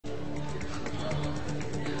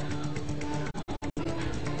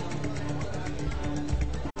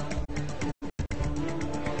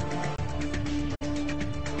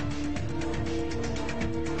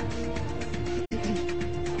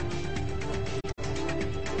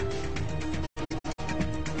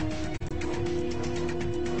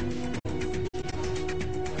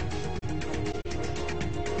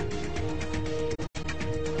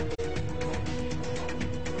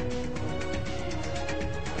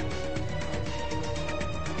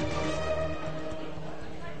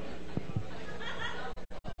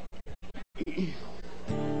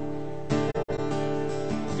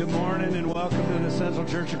morning and welcome to the Central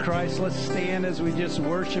Church of Christ. Let's stand as we just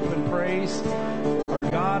worship and praise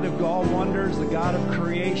our God of all wonders, the God of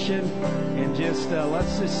creation, and just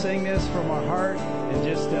let's just sing this from our heart and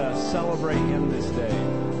just celebrate Him this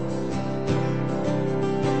day.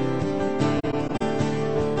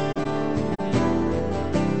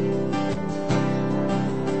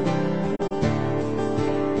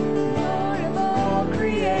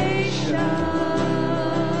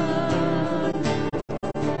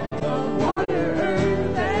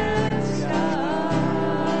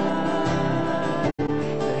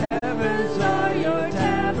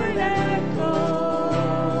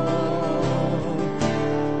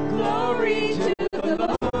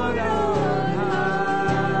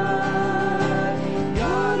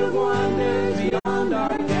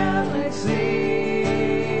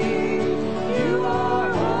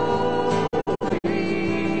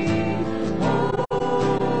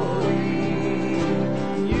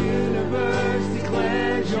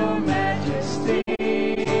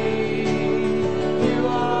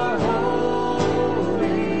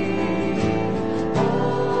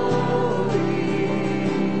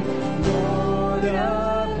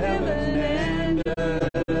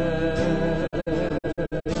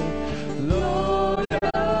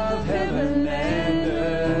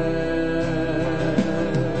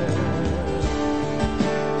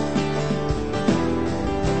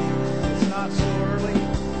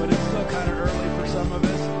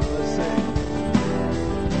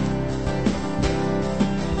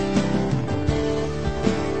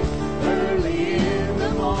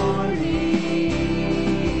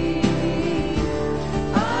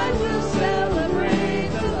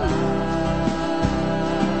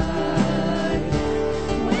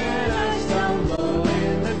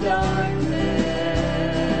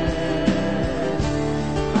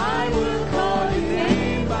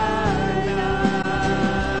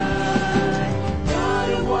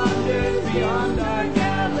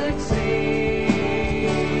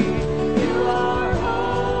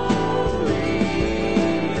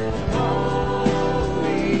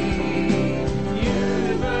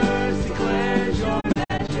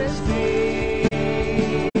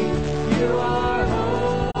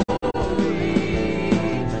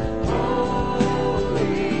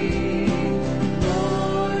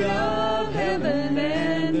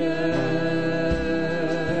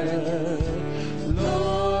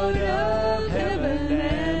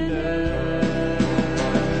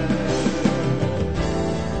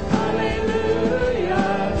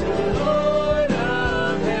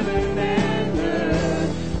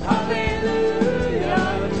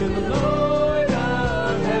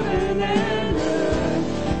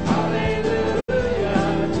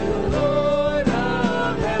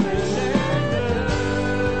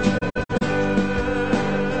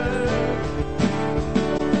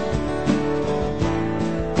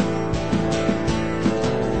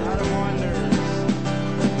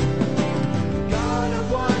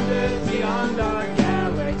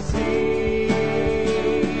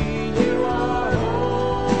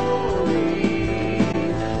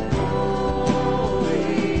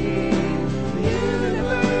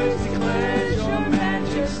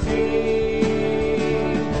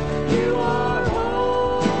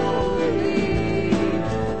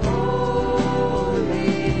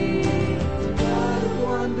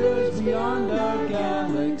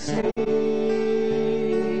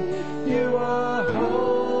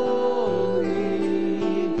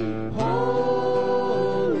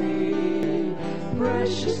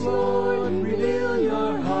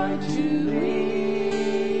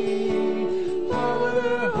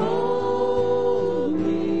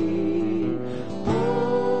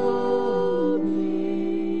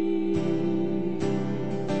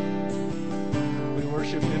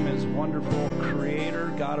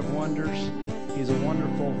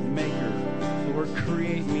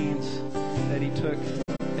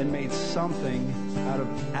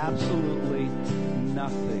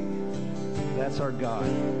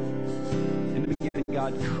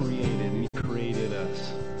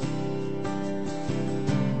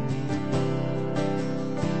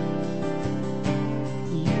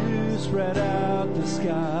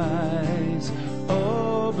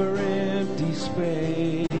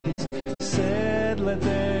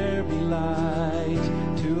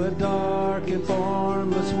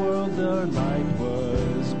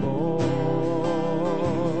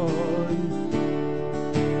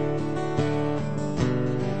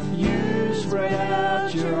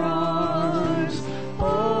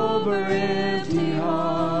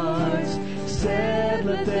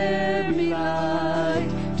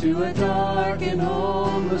 To a dark and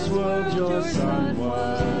homeless world, your Son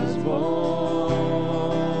was born.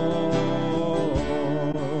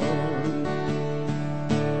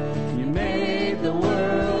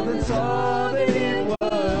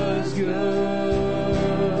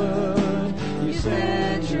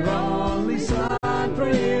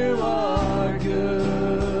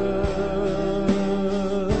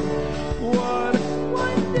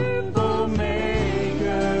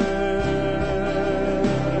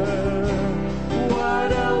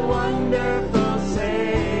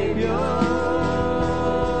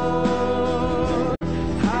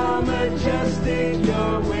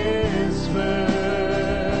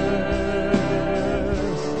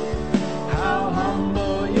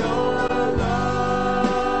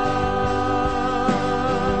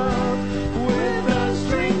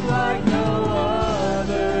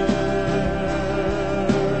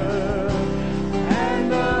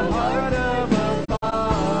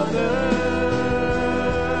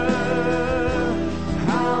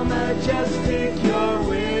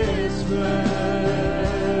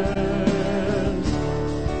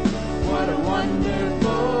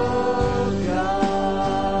 wonderful God.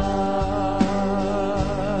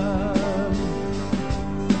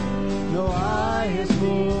 No eye has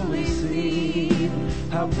fully seen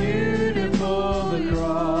how beautiful the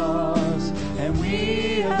cross, and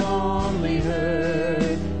we have only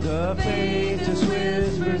heard the faintest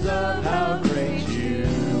whispers of how great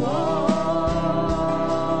you are.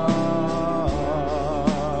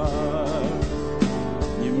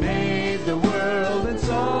 You made the world and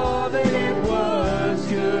saw that it was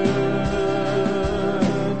good.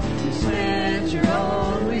 You sent your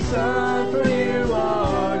only Son, for you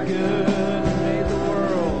are good. You made the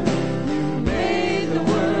world. You made the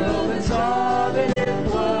world and saw that it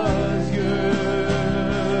was good.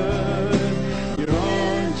 You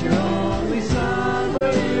sent your only Son,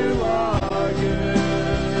 for you are good.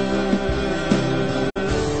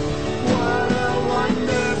 What a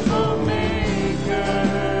wonderful Maker.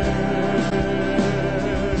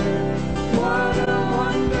 What a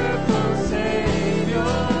wonderful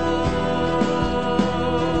Savior.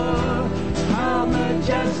 How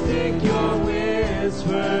majestic your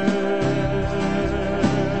whispers.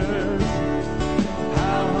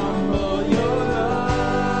 How humble your love.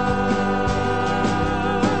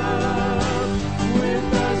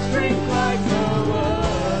 With a strength like no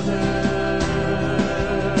other.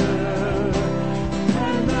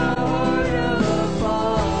 And the heart of the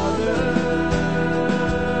Father.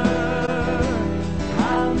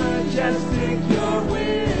 How majestic your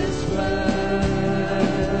whispers.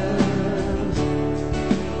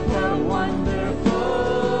 What a wonderful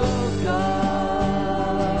God.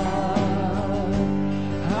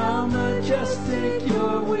 How majestic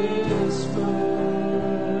your whispers.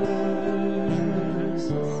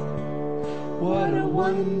 What a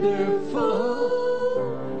wonderful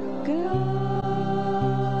God.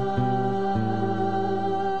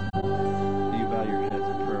 You bow your heads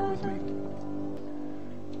in prayer with me.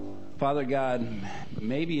 Father God,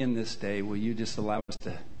 maybe in this day, will you just allow us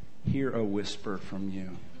to hear a whisper from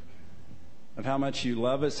you of how much you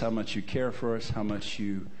love us, how much you care for us, how much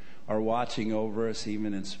you are watching over us,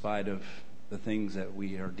 even in spite of the things that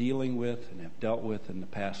we are dealing with and have dealt with in the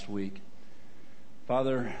past week.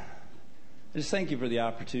 Father, I just thank you for the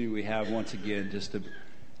opportunity we have once again just to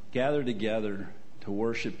gather together to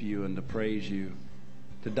worship you and to praise you,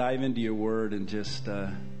 to dive into your word and just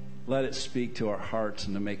let it speak to our hearts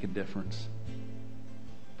and to make a difference.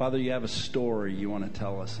 Father, you have a story you want to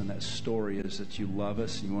tell us, and that story is that you love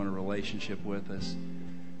us and you want a relationship with us.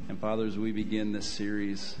 And Father, as we begin this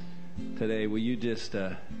series today, will you just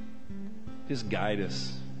guide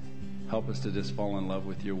us, help us to just fall in love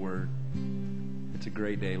with your word. It's a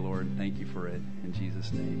great day, Lord. Thank you for it. In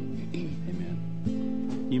Jesus' name,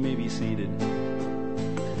 amen. You may be seated.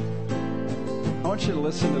 I want you to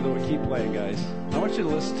listen to keep playing, guys. I want you to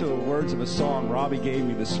listen to the words of a song Robbie gave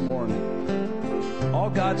me this morning. All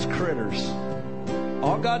God's critters.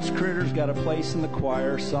 All God's critters got a place in the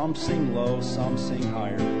choir. Some sing low, some sing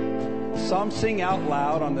higher. Some sing out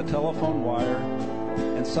loud on the telephone wire,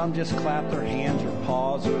 and some just clap their hands or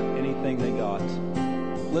paws or anything they got.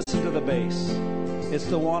 Listen to the bass. It's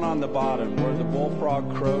the one on the bottom where the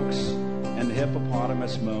bullfrog croaks and the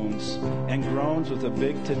hippopotamus moans and groans with a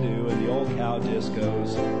big to-do, and the old cow just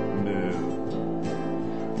goes moo.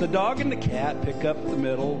 The dog and the cat pick up the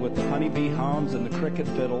middle with the honeybee hums and the cricket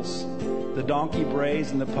fiddles. The donkey brays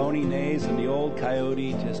and the pony neighs, and the old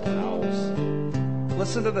coyote just howls.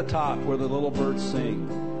 Listen to the top where the little birds sing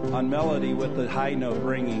on melody with the high note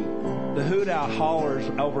ringing. The hoot owl hollers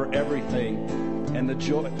over everything, and the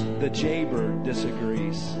jaybird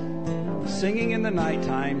disagrees. Singing in the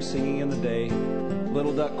nighttime, singing in the day.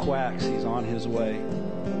 Little duck quacks, he's on his way.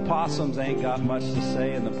 Possums ain't got much to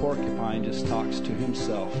say, and the porcupine just talks to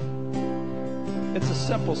himself. It's a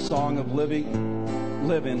simple song of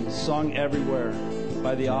living, sung everywhere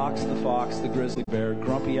by the ox, the fox, the grizzly bear,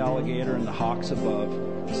 grumpy alligator, and the hawks above,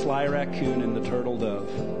 sly raccoon, and the turtle dove.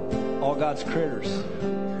 All God's critters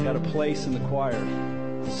got a place in the choir.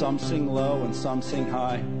 Some sing low and some sing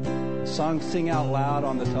high. Some sing out loud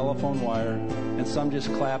on the telephone wire, and some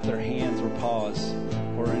just clap their hands or paws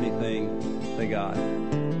or anything they got.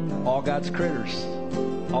 All God's critters,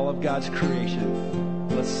 all of God's creation.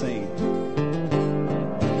 Let's sing.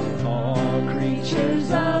 All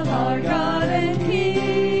creatures of our God and King,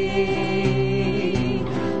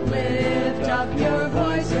 lift up your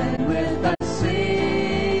voice and with us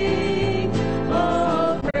sing.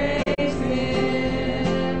 Oh, praise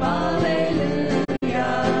Him,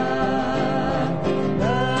 Alleluia.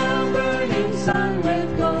 The burning sun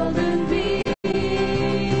with golden beam,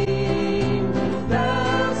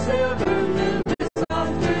 the silver moon with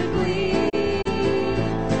softer gleam.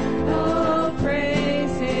 Oh,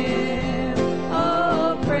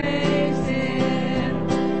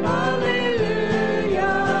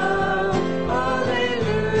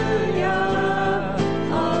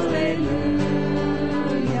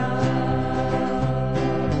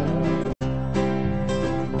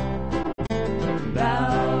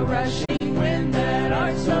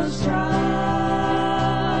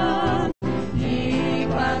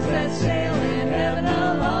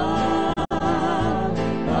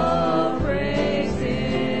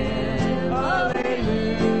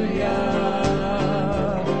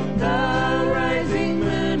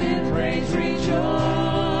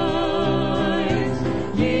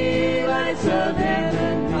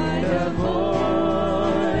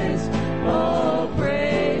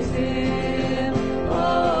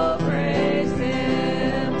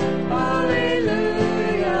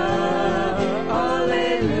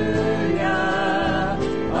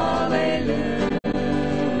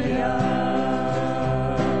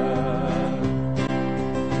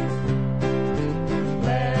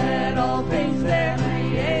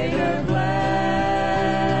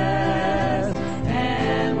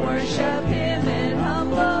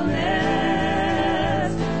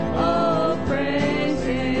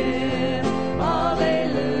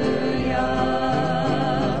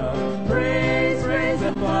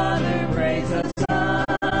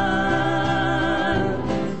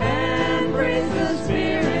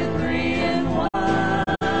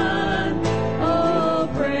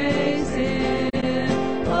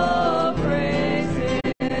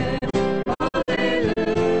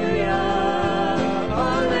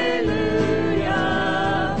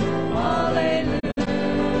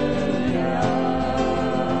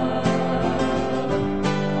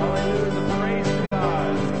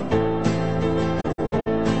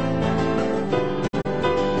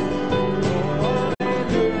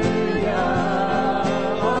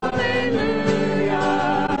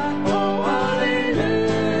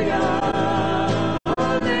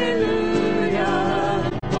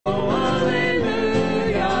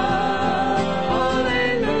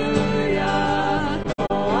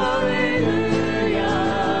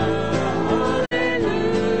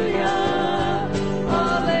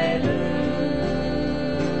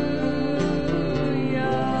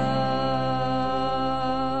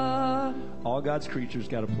 God's creatures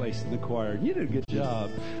got a place in the choir. You did a good job.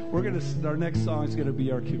 Our next song is going to be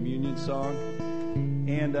our communion song.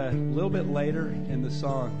 And a little bit later in the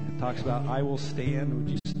song, it talks about, I will stand. Would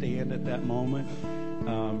you stand at that moment?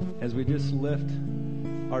 As we just lift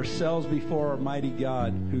ourselves before our mighty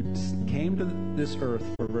God who came to this earth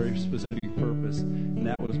for a very specific purpose. And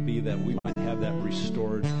that was be that we might have that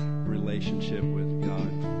restored relationship with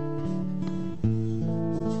God.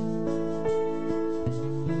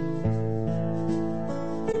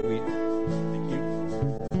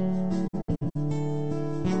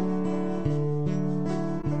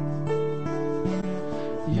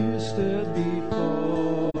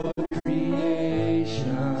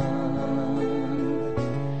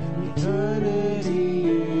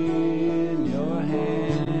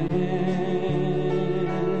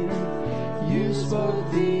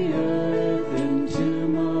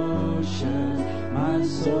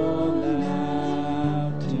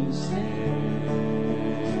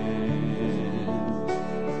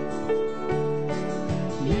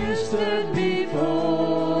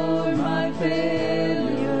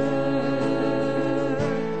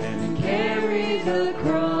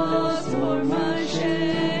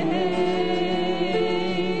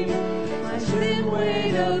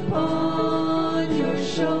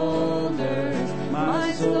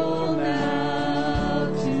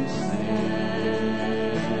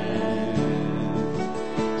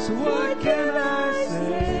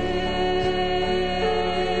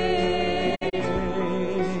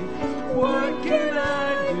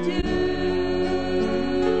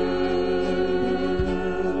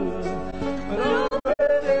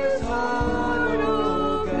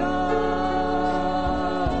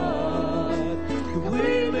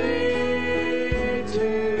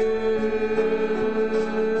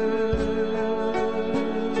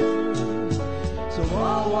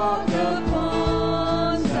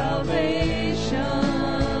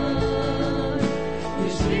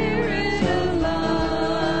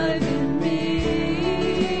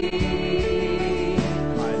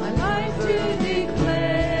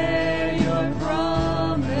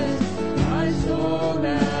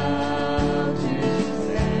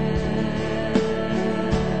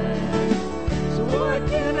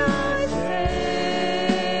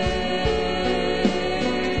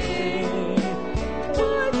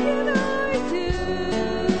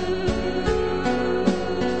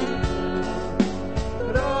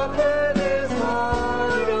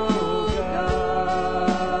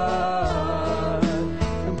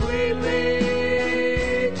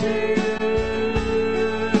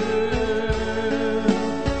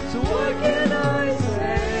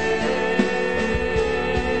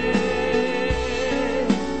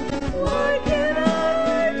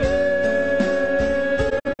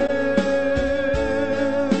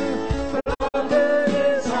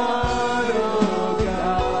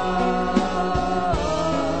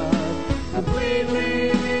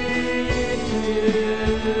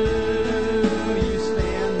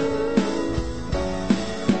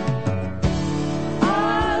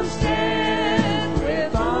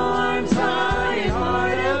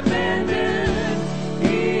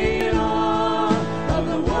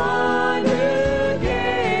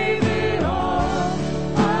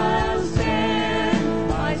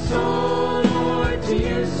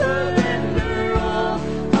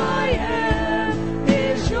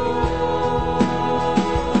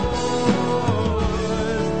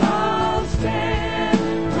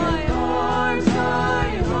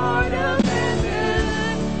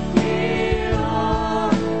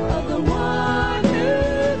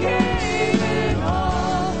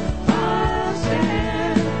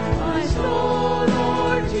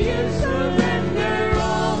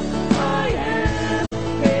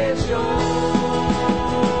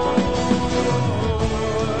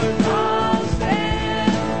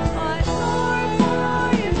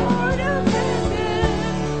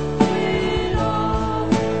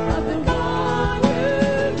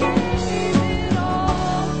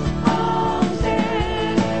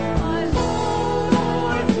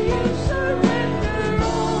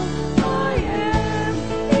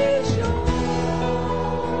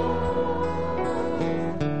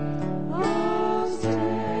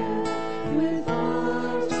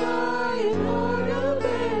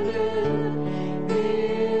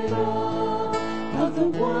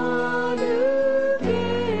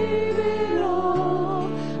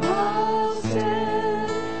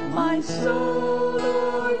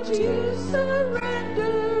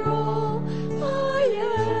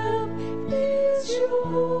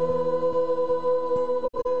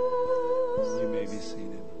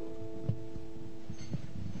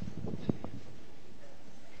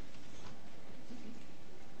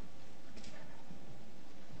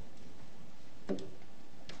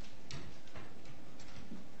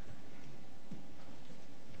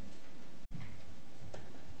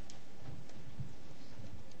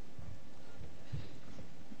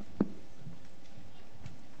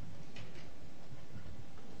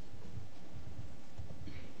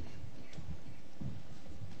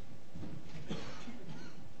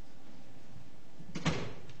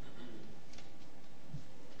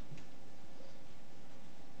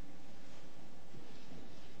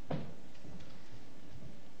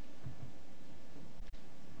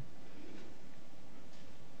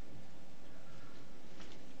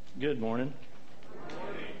 Good morning.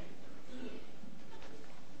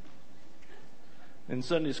 In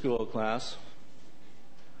Sunday school class,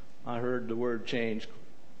 I heard the word change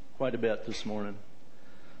quite a bit this morning.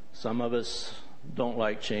 Some of us don't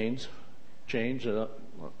like change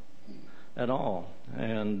at all.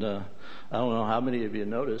 And I don't know how many of you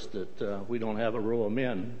noticed that we don't have a row of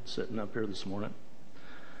men sitting up here this morning.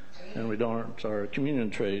 And we don't, our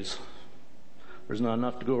communion trays, there's not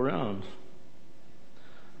enough to go around.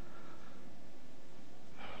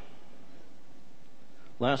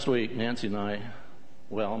 Last week, Nancy and I,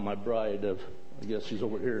 well, my bride of, I guess she's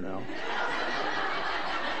over here now.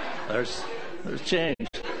 There's change.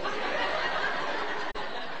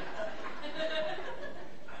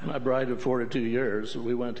 My bride of 42 years,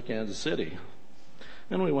 we went to Kansas City.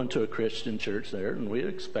 And we went to a Christian church there, and we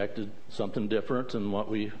expected something different than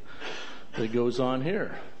that goes on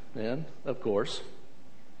here. And, of course,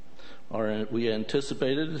 we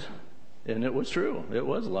anticipated, and it was true. It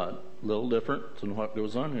was a little different than what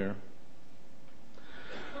goes on here.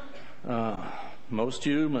 Most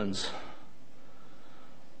humans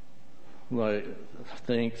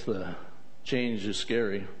think the change is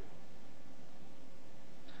scary.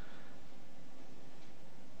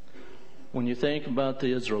 When you think about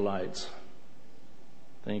the Israelites,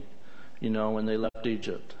 when they left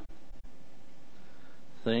Egypt,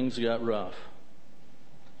 things got rough.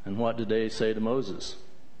 And what did they say to Moses?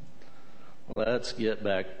 Let's get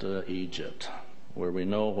back to Egypt, where we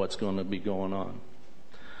know what's going to be going on.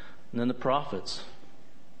 And then the prophets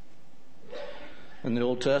in the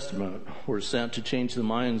Old Testament were sent to change the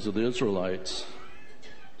minds of the Israelites.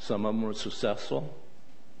 Some of them were successful,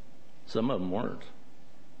 some of them weren't.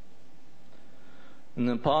 And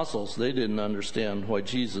the apostles, they didn't understand why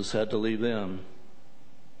Jesus had to leave them.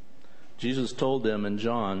 Jesus told them in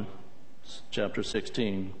John chapter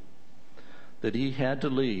 16 that he had to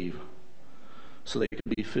leave so they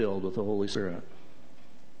could be filled with the Holy Spirit.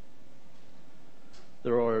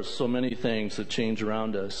 There are so many things that change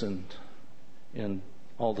around us and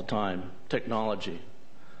all the time. Technology.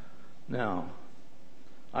 Now,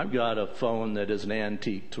 I've got a phone that is an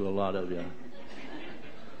antique to a lot of you.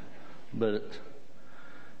 But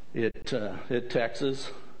it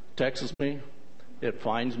texts me. It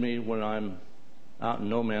finds me when I'm out in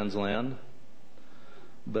no man's land.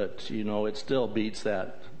 But, it still beats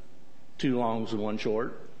that 2 longs and 1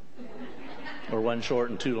 short. Or 1 short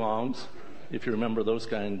and 2 longs. If you remember those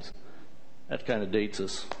kinds, that kind of dates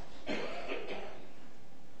us.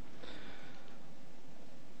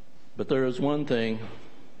 But there is one thing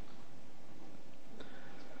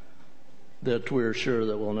that we're sure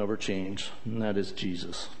that will never change, and that is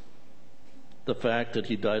Jesus. The fact that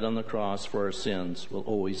he died on the cross for our sins will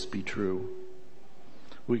always be true.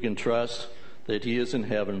 We can trust that he is in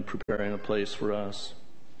heaven preparing a place for us.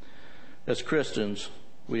 As Christians,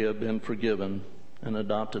 we have been forgiven and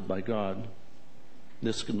adopted by God.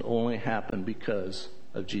 This can only happen because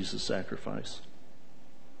of Jesus' sacrifice.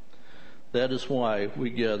 That is why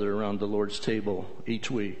we gather around the Lord's table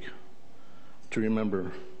each week to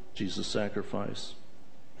remember Jesus' sacrifice.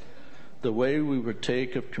 The way we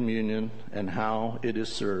partake of communion and how it is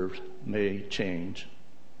served may change,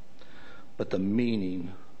 but the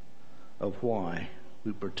meaning of why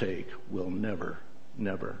we partake will never,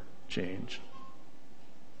 never change.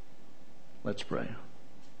 Let's pray.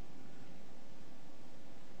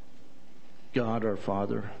 God, our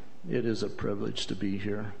Father, it is a privilege to be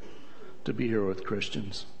here with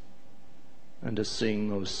Christians and to sing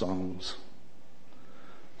those songs.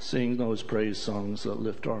 Sing those praise songs that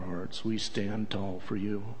lift our hearts. We stand tall for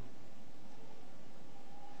you.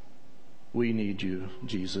 We need you,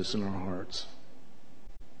 Jesus, in our hearts.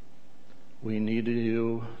 We need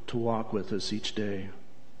you to walk with us each day,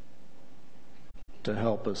 to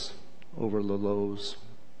help us over the lows,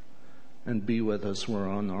 and be with us when we're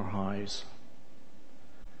on our highs.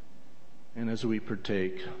 And as we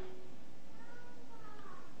partake,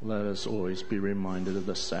 let us always be reminded of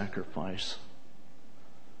the sacrifice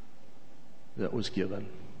that was given.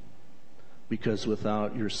 Because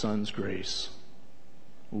without your Son's grace,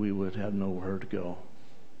 we would have nowhere to go.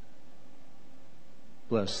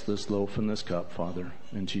 Bless this loaf and this cup, Father,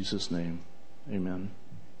 in Jesus' name. Amen.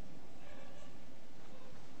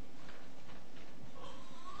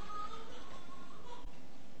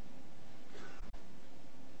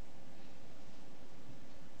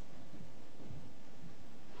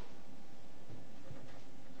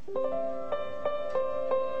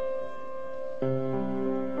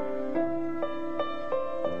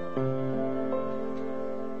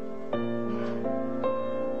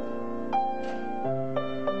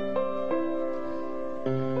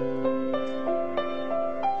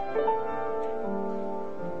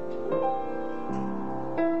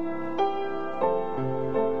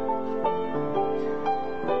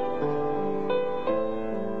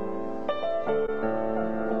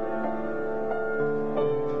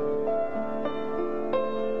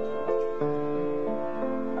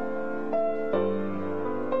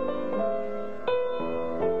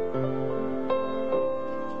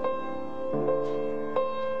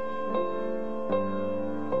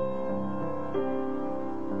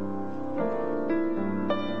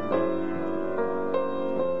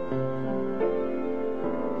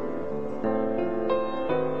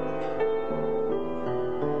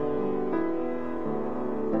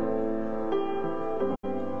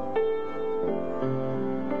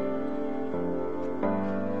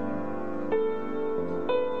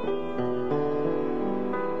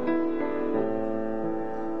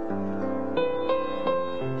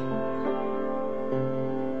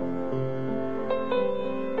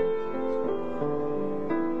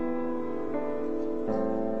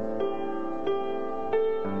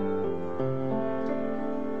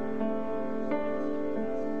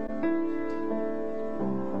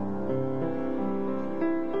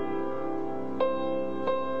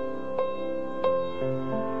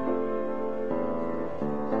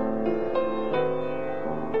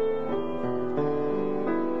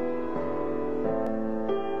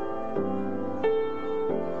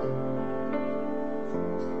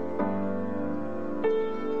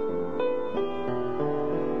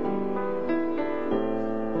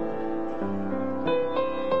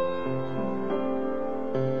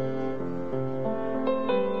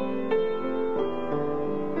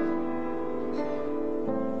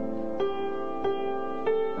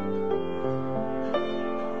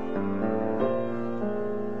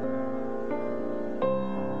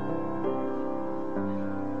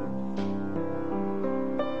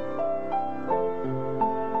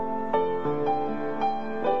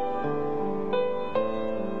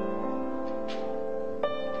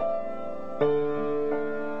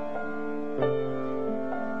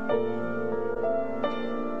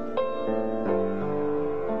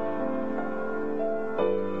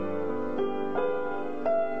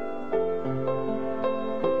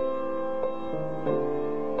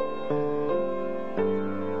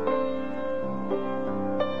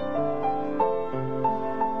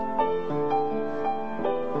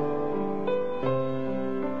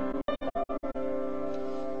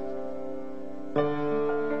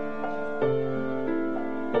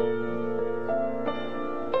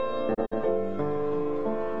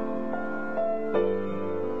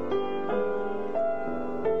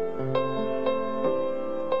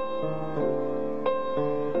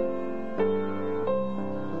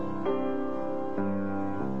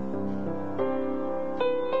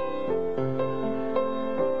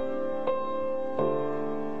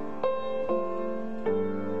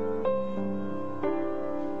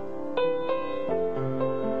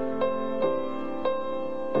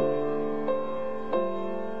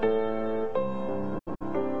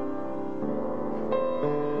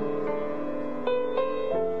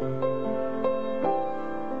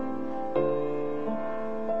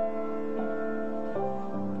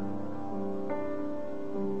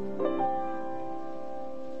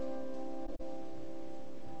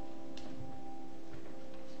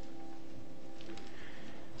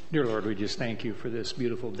 Dear Lord, we just thank you for this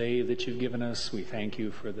beautiful day that you've given us. We thank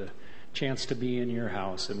you for the chance to be in your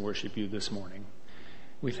house and worship you this morning.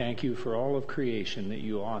 We thank you for all of creation that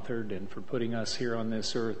you authored and for putting us here on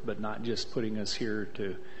this earth, but not just putting us here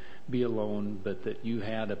to be alone, but that you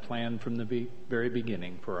had a plan from the very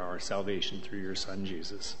beginning for our salvation through your Son,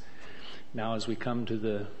 Jesus. Now, as we come to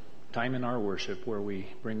the time in our worship where we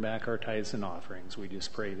bring back our tithes and offerings, we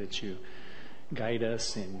just pray that you guide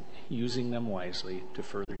us in using them wisely to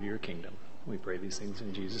further your kingdom. We pray these things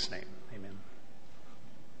in Jesus' name. Amen.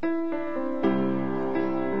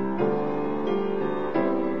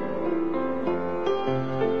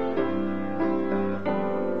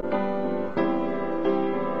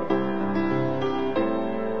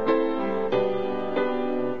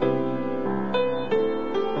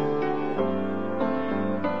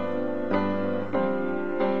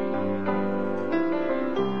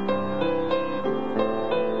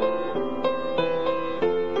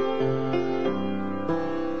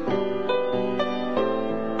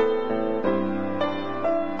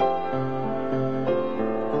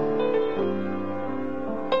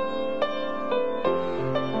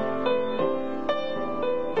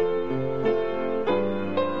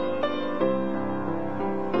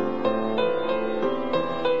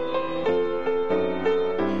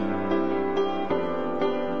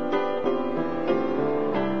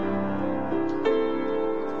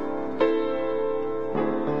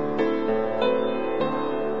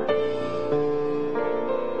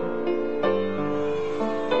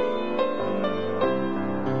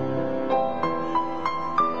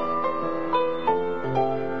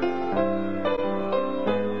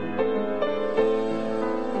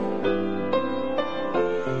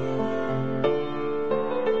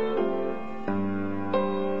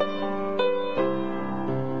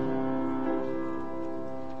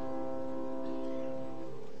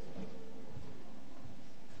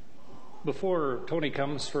 Before Tony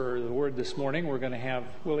comes for the word this morning, we're going to have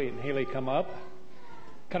Willie and Haley come up.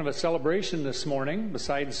 Kind of a celebration this morning.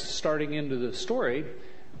 Besides starting into the story,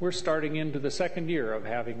 we're starting into the second year of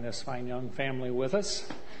having this fine young family with us.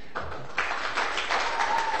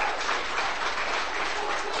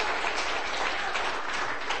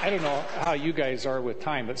 I don't know how you guys are with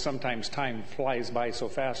time, but sometimes time flies by so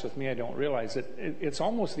fast with me I don't realize it. It's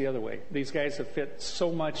almost the other way. These guys have fit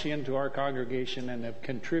so much into our congregation and have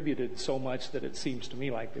contributed so much that it seems to me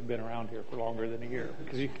like they've been around here for longer than a year,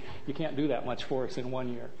 because you can't do that much for us in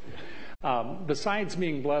 1 year. Besides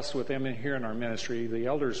being blessed with them here in our ministry, the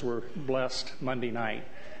elders were blessed Monday night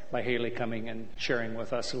by Haley coming and sharing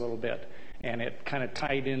with us a little bit. And it kind of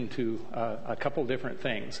tied into a couple different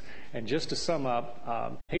things. And just to sum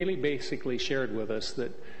up, Haley basically shared with us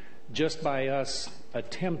that just by us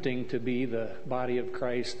attempting to be the body of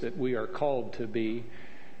Christ that we are called to be,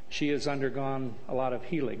 she has undergone a lot of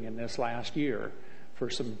healing in this last year for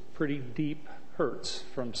some pretty deep hurts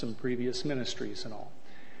from some previous ministries and all.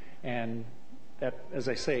 And that, as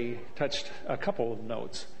I say, touched a couple of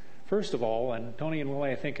notes. First of all, and Tony and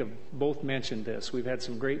Willie, I think, have both mentioned this, we've had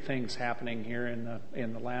some great things happening here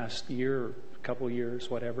in the last year, or couple years,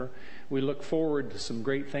 whatever. We look forward to some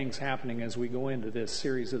great things happening as we go into this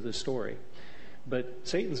series of the story. But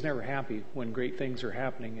Satan's never happy when great things are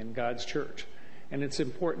happening in God's church. And it's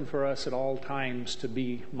important for us at all times to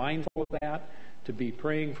be mindful of that, to be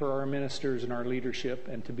praying for our ministers and our leadership,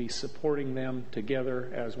 and to be supporting them together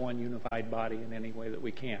as one unified body in any way that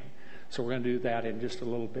we can. So we're going to do that in just a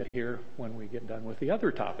little bit here when we get done with the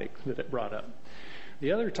other topic that it brought up.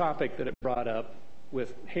 The other topic that it brought up,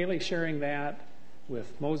 with Haley sharing that,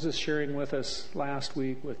 with Moses sharing with us last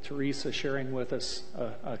week, with Teresa sharing with us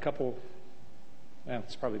a couple, well,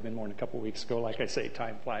 it's probably been more than a couple weeks ago. Like I say,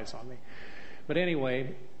 time flies on me. But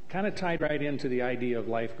anyway, kind of tied right into the idea of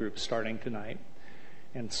life groups starting tonight.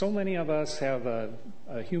 And so many of us have a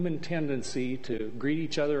human tendency to greet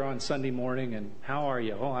each other on Sunday morning and, how are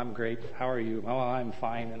you? Oh, I'm great. How are you? Oh, I'm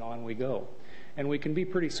fine. And on we go. And we can be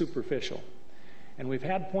pretty superficial. And we've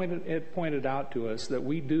had it pointed out to us that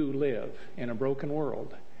we do live in a broken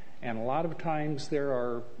world. And a lot of times there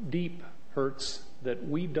are deep hurts that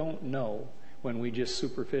we don't know when we just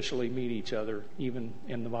superficially meet each other, even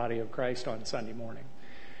in the body of Christ on Sunday morning.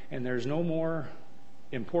 And there's no more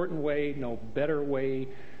important way, no better way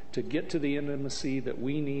to get to the intimacy that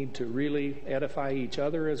we need to really edify each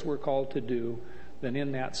other as we're called to do than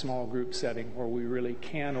in that small group setting where we really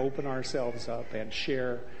can open ourselves up and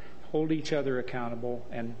share, hold each other accountable,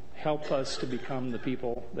 and help us to become the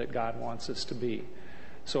people that God wants us to be.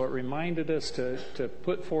 So it reminded us to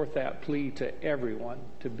put forth that plea to everyone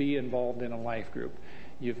to be involved in a life group.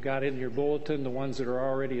 You've got in your bulletin the ones that are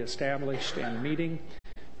already established and meeting.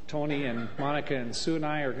 Tony and Monica and Sue and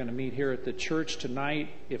I are going to meet here at the church tonight.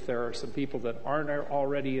 If there are some people that aren't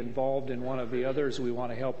already involved in one of the others, we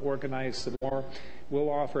want to help organize some more. We'll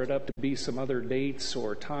offer it up to be some other dates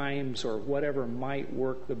or times or whatever might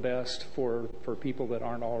work the best for people that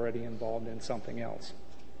aren't already involved in something else.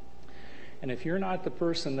 And if you're not the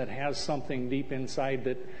person that has something deep inside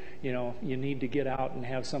that, you need to get out and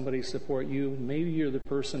have somebody support you, maybe you're the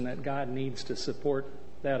person that God needs to support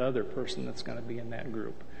that other person that's going to be in that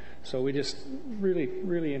group. So we just really,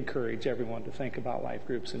 really encourage everyone to think about life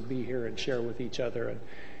groups and be here and share with each other and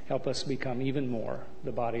help us become even more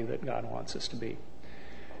the body that God wants us to be.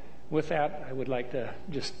 With that, I would like to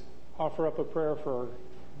just offer up a prayer for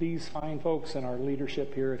these fine folks and our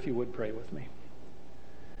leadership here, if you would pray with me.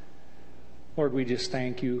 Lord, we just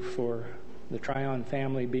thank you for the Tryon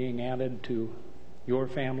family being added to your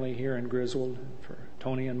family here in Griswold, for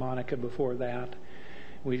Tony and Monica before that.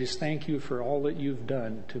 We just thank you for all that you've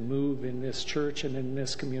done to move in this church and in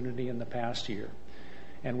this community in the past year.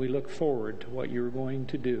 And we look forward to what you're going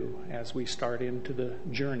to do as we start into the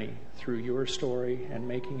journey through your story and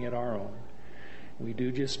making it our own. We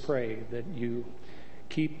do just pray that you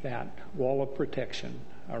keep that wall of protection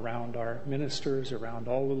around our ministers, around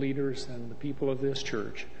all the leaders and the people of this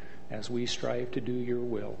church as we strive to do your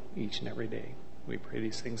will each and every day. We pray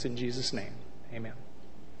these things in Jesus' name. Amen.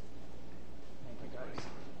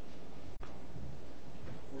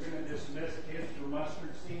 We're going to dismiss kids for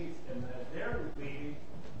mustard seeds, and they're leading.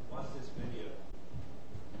 Watch this video.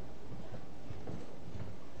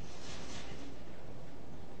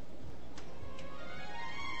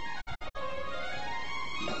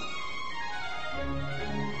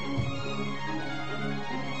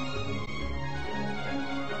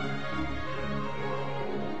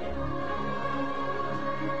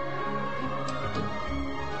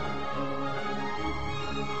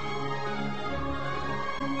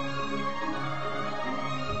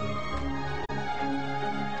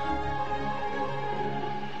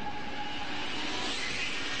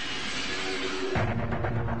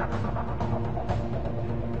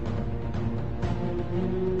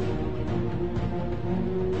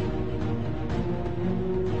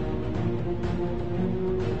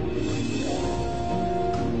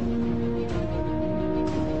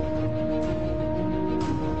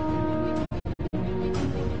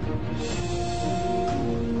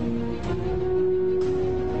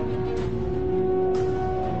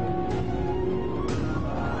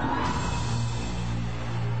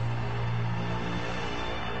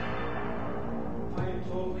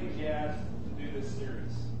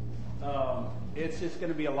 It's just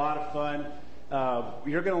going to be a lot of fun.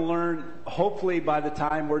 You're going to learn, hopefully by the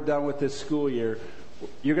time we're done with this school year,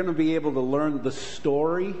 you're going to be able to learn the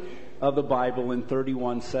story of the Bible in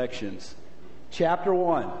 31 sections. Chapter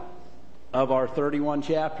 1 of our 31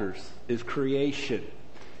 chapters is creation.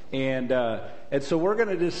 And so we're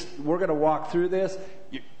going to walk through this.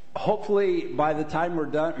 Hopefully by the time we're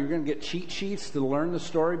done, you're going to get cheat sheets to learn the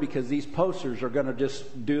story, because these posters are going to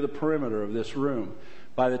just do the perimeter of this room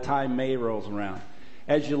by the time May rolls around.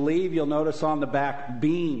 As you leave, you'll notice on the back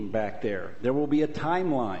beam back there will be a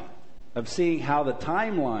timeline of seeing how the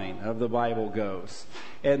timeline of the Bible goes.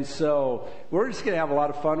 And so we're just going to have a lot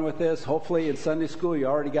of fun with this. Hopefully in Sunday school you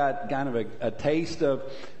already got kind of a taste of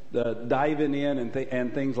the diving in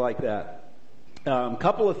and things like that. A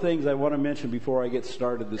couple of things I want to mention before I get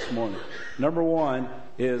started this morning. Number one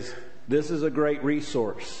is this is a great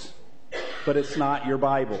resource, but it's not your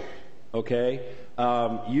Bible. Okay?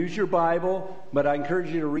 Use your Bible, but I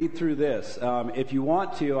encourage you to read through this. If you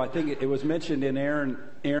want to, I think it was mentioned in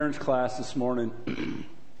Aaron's class this morning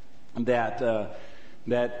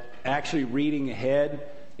that actually reading ahead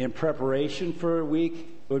in preparation for a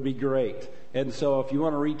week would be great. And so if you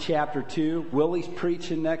want to read chapter 2, Willie's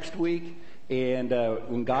preaching next week, and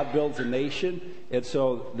when God builds a nation. And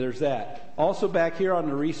so there's that. Also back here on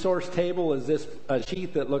the resource table is this a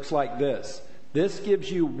sheet that looks like this. This gives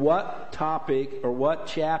you what topic or what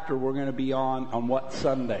chapter we're going to be on what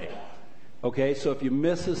Sunday. Okay, so if you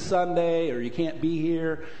miss a Sunday or you can't be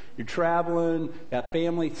here, you're traveling, got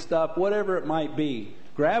family stuff, whatever it might be,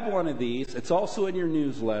 grab one of these. It's also in your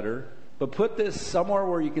newsletter, but put this somewhere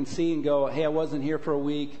where you can see and go, hey, I wasn't here for a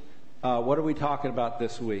week. What are we talking about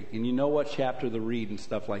this week? And you know what chapter to read and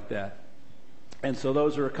stuff like that. And so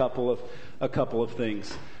those are a couple of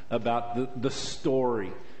things about the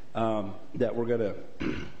story that we're gonna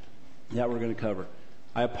cover.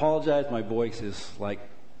 I apologize. My voice is like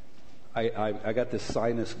I got this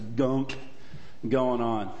sinus gunk going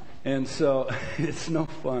on, and so it's no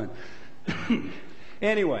fun.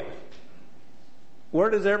 Anyway, where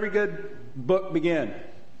does every good book begin?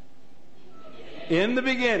 In the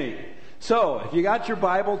beginning. So, if you got your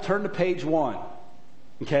Bible, turn to page 1.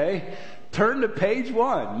 Okay? Turn to page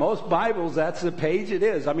 1. Most Bibles, that's the page it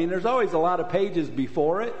is. I mean, there's always a lot of pages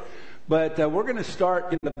before it, but we're going to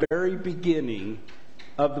start in the very beginning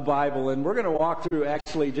of the Bible, and we're going to walk through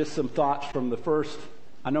actually just some thoughts from the first.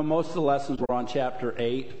 I know most of the lessons were on chapter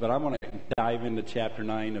 8, but I'm going to dive into chapter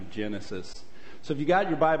 9 of Genesis. So if you got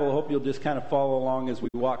your Bible, I hope you'll just kind of follow along as we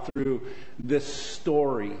walk through this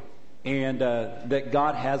story, and that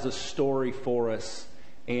God has a story for us.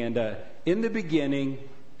 And in the beginning,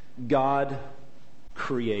 God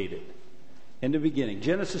created. In the beginning.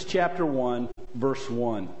 Genesis chapter 1, verse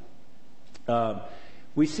 1.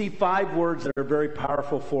 We see 5 words that are very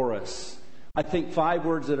powerful for us. I think 5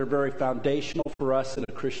 words that are very foundational for us in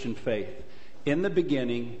a Christian faith. In the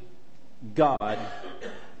beginning, God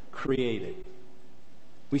created.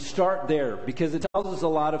 We start there because it tells us a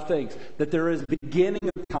lot of things. That there is a beginning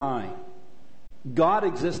of time. God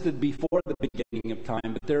existed before the beginning of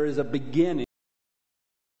time, but there is a beginning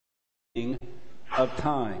of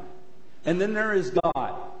time. And then there is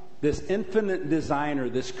God, this infinite designer,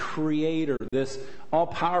 this creator, this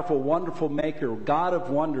all-powerful, wonderful maker, God of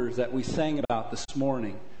wonders that we sang about this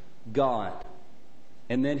morning. God.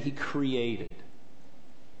 And then He created.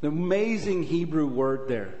 The amazing Hebrew word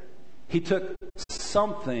there. He took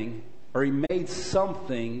something, or He made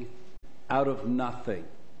something out of nothing.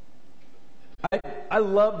 I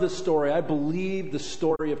love this story. I believe the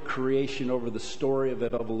story of creation over the story of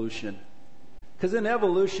evolution. Because in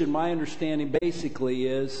evolution, my understanding basically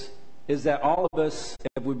is that all of us,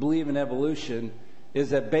 if we believe in evolution, is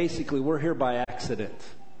that basically we're here by accident.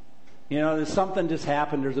 You know, there's something just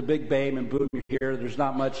happened. There's a big bang and boom, you're here. There's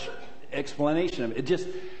not much explanation of it. It just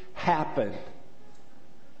happened.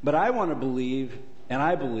 But I want to believe, and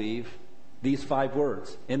I believe, these 5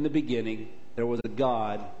 words. In the beginning, there was a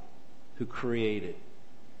God who created.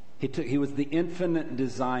 He was the infinite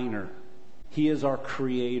designer. He is our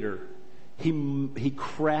creator. He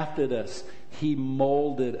crafted us. He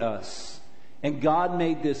molded us. And God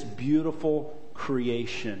made this beautiful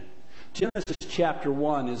creation. Genesis chapter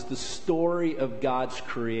 1 is the story of God's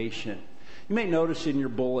creation. You may notice in your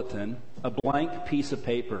bulletin a blank piece of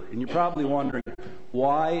paper. And you're probably wondering,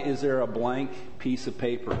 why is there a blank piece of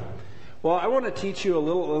paper? Well, I want to teach you a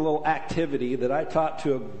little activity that I taught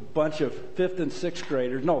to a bunch of 3rd and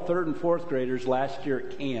 4th graders last year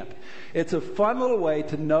at camp. It's a fun little way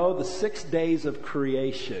to know the 6 days of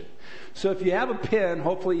creation. So if you have a pen,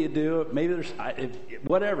 hopefully you do. Maybe there's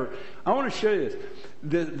whatever. I want to show you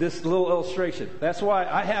this little illustration. That's why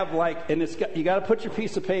I have you got to put your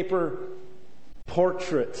piece of paper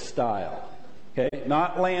portrait style. Okay,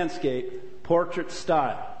 not landscape, portrait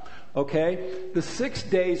style. Okay, the 6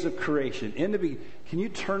 days of creation. Can you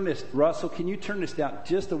turn this, Russell? Can you turn this down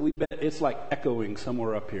just a wee bit? It's like echoing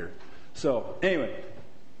somewhere up here. So anyway,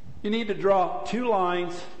 you need to draw 2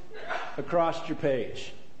 lines across your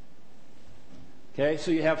page. Okay, so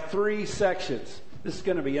you have 3 sections. This is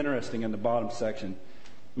going to be interesting in the bottom section.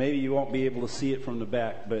 Maybe you won't be able to see it from the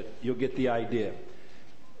back, but you'll get the idea.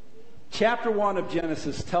 Chapter 1 of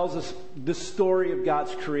Genesis tells us the story of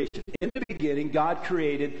God's creation. In the beginning, God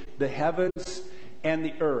created the heavens and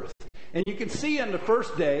the earth. And you can see on the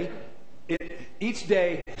first day, each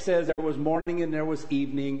day says there was morning and there was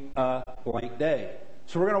evening, blank day.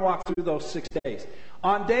 So we're going to walk through those 6 days.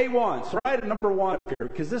 On day 1, so write a number 1 up here,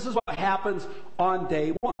 because this is what happens on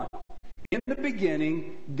day 1. In the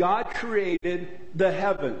beginning, God created the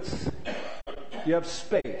heavens. You have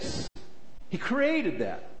space. He created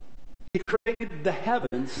that. He created the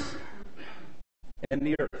heavens and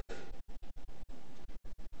the earth.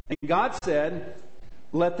 And God said,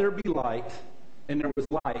 let there be light, and there was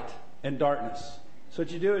light and darkness. So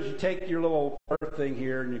what you do is you take your little earth thing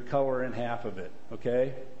here and you color in half of it,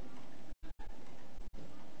 okay?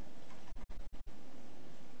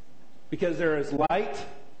 Because there is light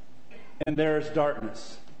and there is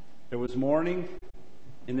darkness. There was morning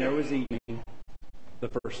and there was evening the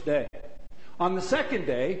first day. On the second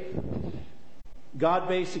day, God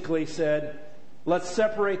basically said, let's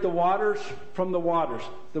separate the waters from the waters.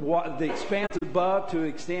 The expanse above to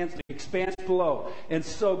the expanse below. And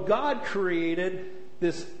so God created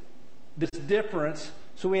this difference.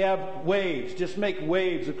 So we have waves. Just make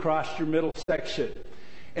waves across your middle section.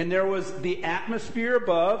 And there was the atmosphere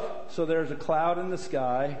above. So there's a cloud in the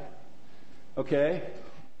sky. Okay?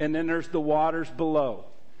 And then there's the waters below.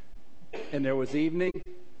 And there was evening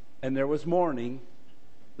and there was morning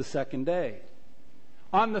the second day.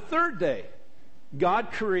 On the third day,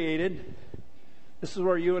 God created, this is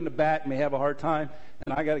where you in the back may have a hard time,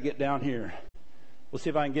 and I got to get down here. We'll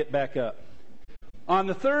see if I can get back up. On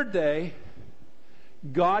the third day,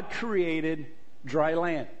 God created dry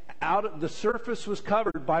land. The surface was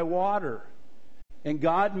covered by water, and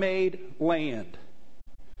God made land.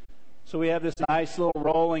 So we have this nice little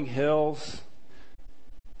rolling hills.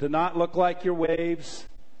 Did not look like your waves.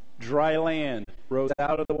 Dry land rose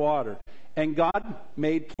out of the water. And God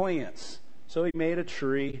made plants. So he made a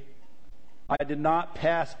tree. I did not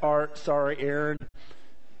pass art. Sorry, Aaron.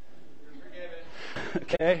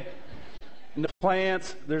 Okay. And the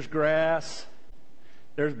plants, there's grass.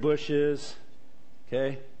 There's bushes.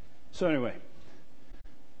 Okay. So anyway.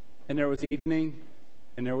 And there was evening.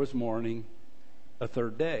 And there was morning. A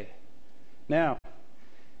third day. Now,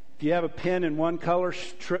 if you have a pen in one color,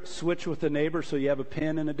 switch with the neighbor so you have a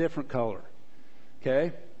pen in a different color.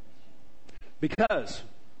 Okay? Because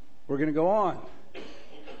we're going to go on.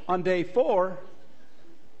 On day 4,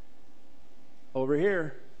 over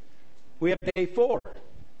here, we have day 4.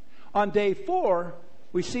 On day 4,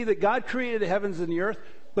 we see that God created the heavens and the earth,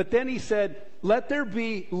 but then he said, let there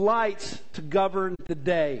be lights to govern the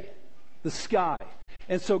day, the sky.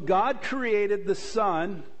 And so God created the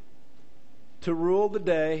sun to rule the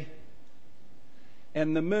day,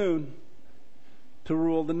 and the moon to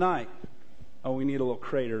rule the night. Oh, we need a little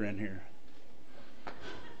crater in here.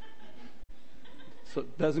 So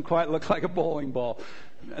it doesn't quite look like a bowling ball.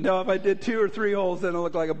 No, if I did 2 or 3 holes, then it'll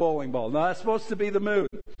look like a bowling ball. No, that's supposed to be the moon.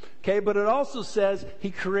 Okay, but it also says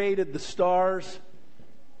he created the stars,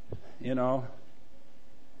 and all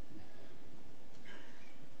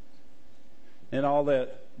the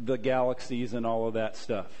galaxies and all of that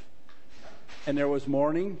stuff. And there was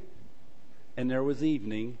morning, and there was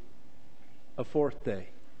evening, a fourth day.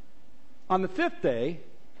 On the 5th day,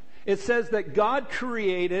 it says that God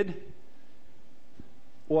created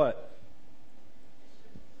what?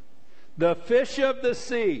 The fish of the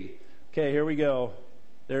sea. Okay, here we go.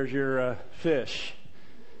 There's your fish.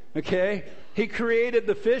 Okay? He created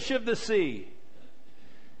the fish of the sea.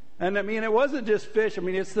 And I mean, it wasn't just fish. I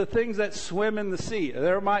mean, it's the things that swim in the sea.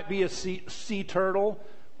 There might be a sea turtle.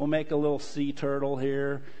 We'll make a little sea turtle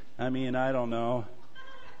here. I mean, I don't know.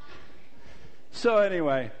 So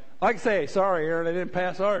anyway, like I say, sorry, Aaron, I didn't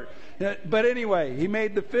pass art. But anyway, he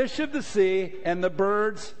made the fish of the sea and the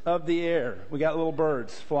birds of the air. We got little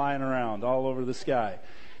birds flying around all over the sky.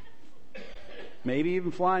 Maybe even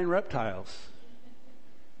flying reptiles.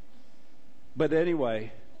 But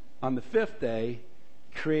anyway, on the 5th day,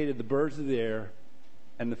 he created the birds of the air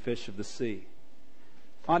and the fish of the sea.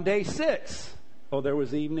 On day 6, there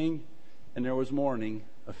was evening and there was morning,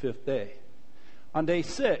 a 5th day. On day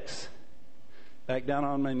 6, back down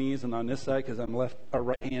on my knees and on this side because I'm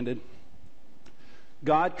right-handed,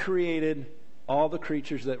 God created all the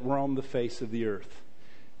creatures that roam the face of the earth.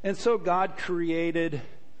 And so God created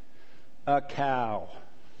a cow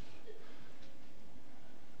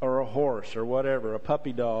or a horse or whatever, a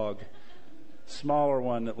puppy dog, smaller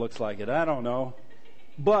one that looks like it. I don't know.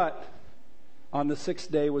 But on the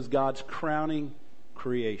 6th day was God's crowning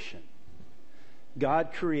creation.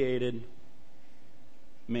 God created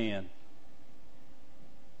man.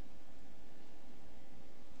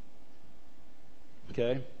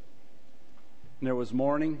 Okay? And there was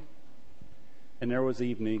morning and there was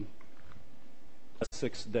evening, a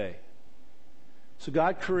 6th day. So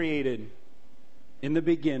God created, in the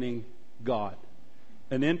beginning, God,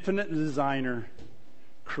 an infinite designer,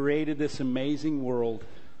 created this amazing world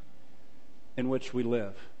in which we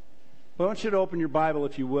live. But I want you to open your Bible,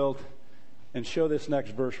 if you will, and show this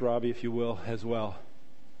next verse, Robbie, if you will, as well.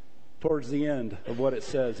 Towards the end of what it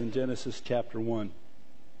says in Genesis chapter 1.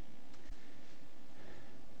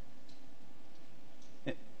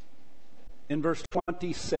 In verse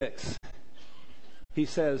 26, he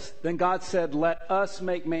says, Then God said, Let us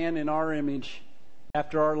make man in our image,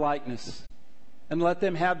 after our likeness, and let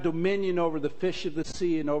them have dominion over the fish of the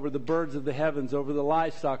sea and over the birds of the heavens, over the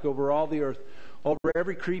livestock, over all the earth, over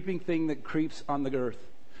every creeping thing that creeps on the earth.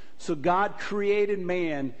 So God created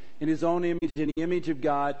man in his own image, in the image of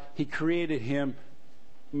God. He created him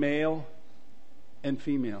male and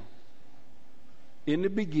female. In the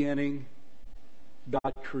beginning,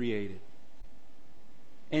 God created.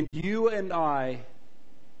 And you and I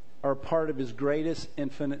are part of his greatest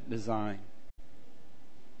infinite design.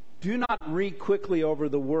 Do not read quickly over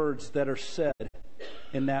the words that are said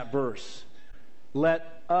in that verse.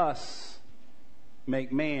 Let us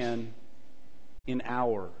make man in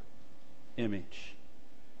our image.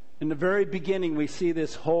 In the very beginning, we see the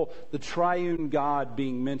triune God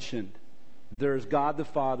being mentioned. There is God the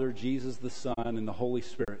Father, Jesus the Son, and the Holy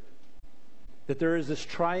Spirit. That there is this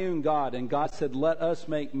triune God, and God said, let us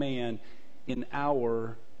make man in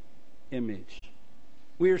our image.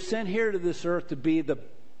 We are sent here to this earth to be the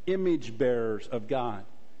image bearers of God,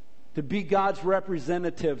 to be God's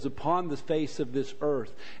representatives upon the face of this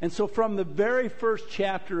earth. And so from the very first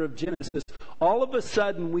chapter of Genesis, all of a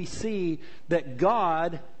sudden we see that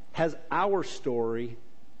God has our story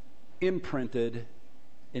imprinted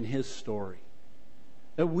in His story.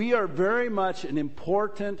 That we are very much an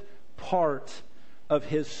important part of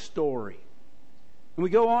His story. And we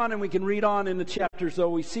go on and we can read on in the chapters, though,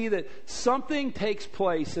 we see that something takes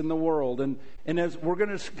place in the world. And as we're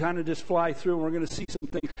going to kind of just fly through, and we're going to see some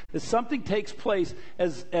things, that something takes place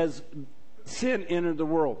as sin entered the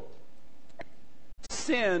world.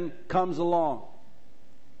 Sin comes along.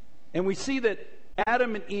 And we see that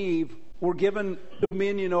Adam and Eve were given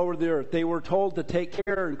dominion over the earth. They were told to take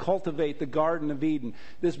care and cultivate the Garden of Eden,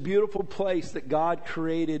 this beautiful place that God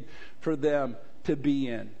created for them to be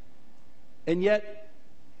in. And yet,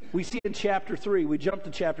 we see in chapter 3, we jump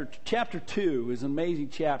to chapter 2 is an amazing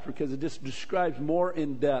chapter because it just describes more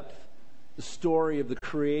in depth the story of the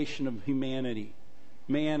creation of humanity.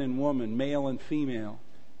 Man and woman, male and female,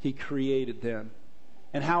 He created them.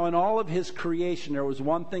 And how in all of His creation there was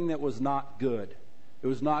one thing that was not good. It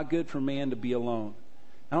was not good for man to be alone.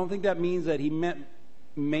 I don't think that means that He meant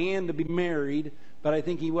man to be married, but I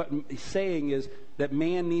think what He's saying is that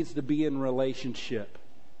man needs to be in relationship.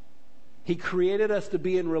 He created us to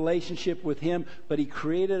be in relationship with Him, but He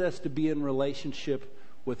created us to be in relationship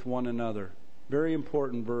with one another. Very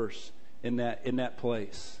important verse in that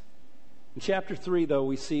place. In chapter 3, though,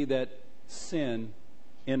 we see that sin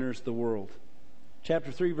enters the world.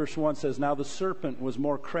 Chapter 3, verse 1 says, "Now the serpent was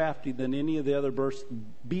more crafty than any of the other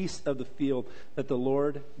beasts of the field that the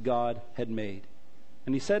Lord God had made.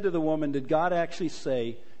 And he said to the woman, 'Did God actually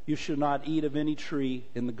say, you should not eat of any tree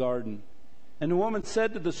in the garden?' And the woman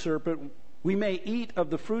said to the serpent, 'We may eat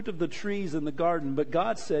of the fruit of the trees in the garden, but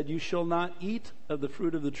God said, you shall not eat of the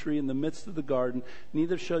fruit of the tree in the midst of the garden,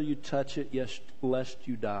 neither shall you touch it, lest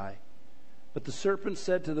you die.' But the serpent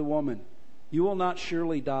said to the woman, 'You will not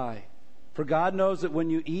surely die. For God knows that when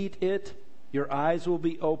you eat it, your eyes will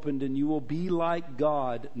be opened, and you will be like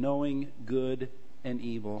God, knowing good and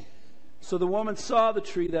evil.' So the woman saw the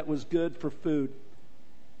tree that was good for food,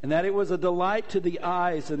 and that it was a delight to the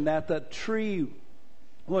eyes, and that the tree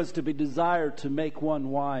was to be desired to make one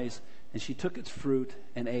wise. And she took its fruit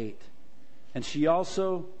and ate. And she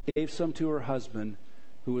also gave some to her husband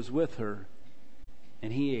who was with her,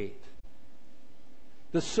 and he ate."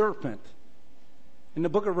 The serpent. In the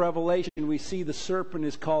book of Revelation, we see the serpent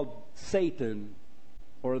is called Satan,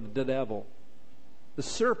 or the devil. The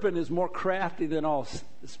serpent is more crafty than all.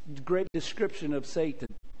 It's a great description of Satan.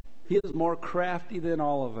 He is more crafty than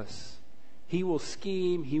all of us. He will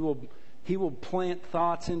scheme. He will plant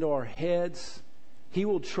thoughts into our heads. He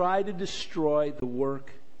will try to destroy the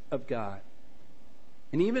work of God.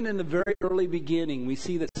 And even in the very early beginning, we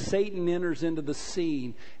see that Satan enters into the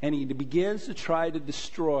scene and he begins to try to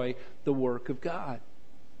destroy the work of God.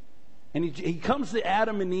 And he comes to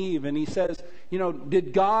Adam and Eve and he says,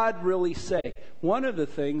 did God really say? One of the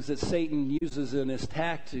things that Satan uses in his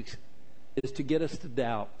tactics is to get us to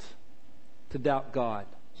doubt God.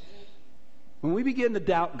 When we begin to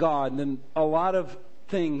doubt God, then a lot of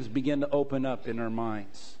things begin to open up in our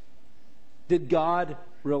minds. Did God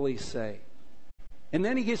really say? And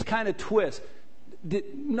then he gets kind of twist.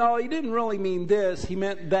 No, he didn't really mean this. He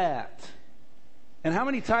meant that. And how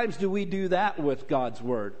many times do we do that with God's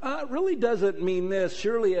Word? It really doesn't mean this.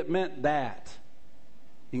 Surely it meant that.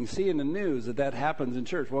 You can see in the news that happens in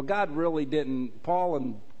church. Well, God really didn't. Paul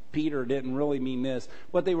and Peter didn't really mean this.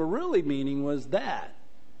 What they were really meaning was that.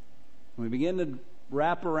 We begin to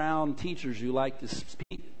wrap around teachers who like to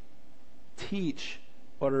teach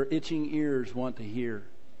what our itching ears want to hear.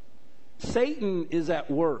 Satan is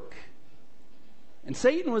at work. And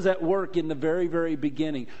Satan was at work in the very, very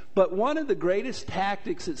beginning. But one of the greatest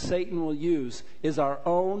tactics that Satan will use is our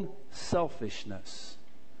own selfishness.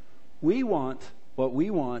 We want what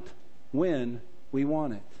we want when we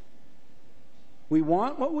want it. We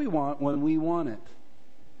want what we want when we want it.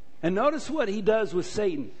 And notice what he does with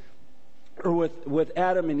Satan, or with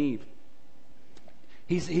Adam and Eve.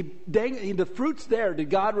 The fruit's there. Did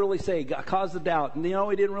God really say? God caused the doubt. No,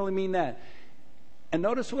 he didn't really mean that. And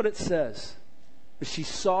notice what it says. She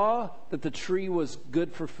saw that the tree was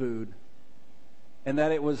good for food, and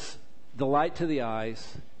that it was delight to the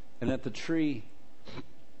eyes, and that the tree...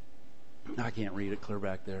 I can't read it clear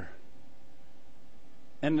back there.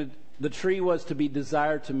 And the tree was to be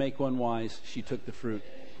desired to make one wise. She took the fruit.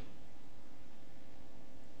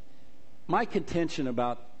 My contention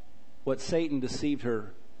about what Satan deceived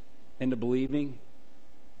her into believing,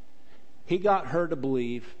 he got her to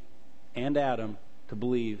believe, and Adam to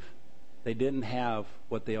believe, they didn't have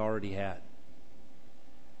what they already had.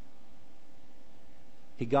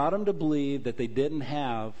 He got them to believe that they didn't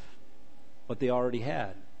have what they already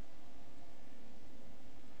had.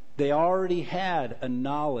 They already had a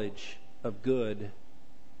knowledge of good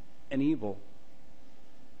and evil.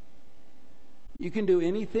 You can do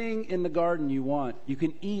anything in the garden you want. You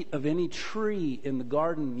can eat of any tree in the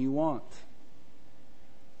garden you want.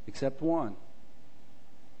 Except one.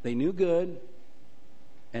 They knew good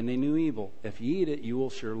and they knew evil. If you eat it, you will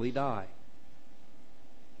surely die.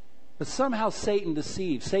 But somehow Satan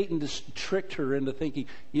deceived. Satan just tricked her into thinking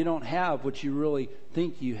you don't have what you really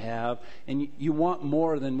think you have, and you want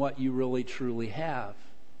more than what you really truly have.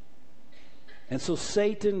 And so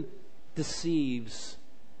Satan deceives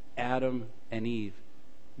Adam and Eve.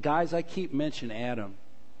 Guys, I keep mentioning Adam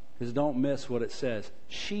because don't miss what it says.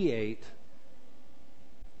 She ate,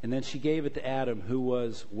 and then she gave it to Adam, who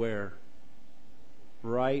was where?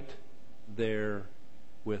 Right there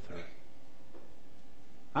with her.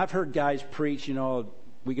 I've heard guys preach,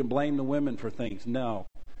 we can blame the women for things. No.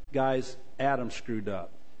 Guys, Adam screwed up.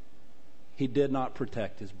 He did not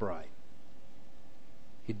protect his bride.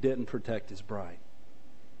 He didn't protect his bride.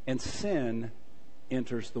 And sin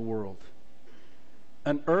enters the world.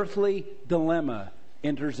 An earthly dilemma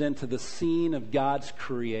enters into the scene of God's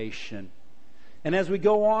creation. And as we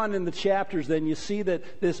go on in the chapters, then you see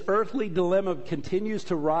that this earthly dilemma continues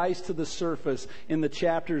to rise to the surface in the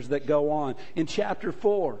chapters that go on. In chapter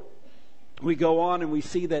 4, we go on and we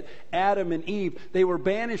see that Adam and Eve, they were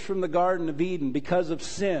banished from the Garden of Eden because of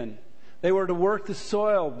sin. They were to work the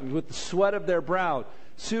soil with the sweat of their brow.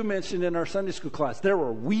 Sue mentioned in our Sunday school class, there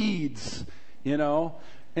were weeds, and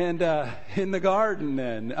in the garden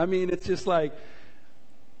then. I mean, it's just like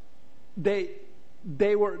they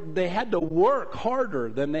had to work harder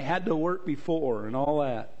than they had to work before and all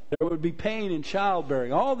that. There would be pain in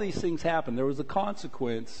childbearing. All these things happened. There was a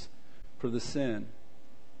consequence for the sin.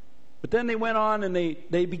 But then they went on and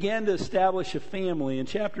they began to establish a family. In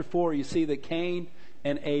chapter 4, you see that Cain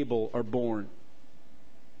and Abel are born.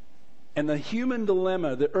 And the human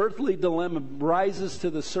dilemma, the earthly dilemma, rises to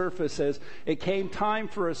the surface as it came time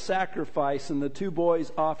for a sacrifice, and the two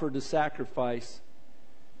boys offered a sacrifice.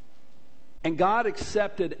 And God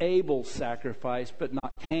accepted Abel's sacrifice, but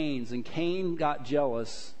not Cain's. And Cain got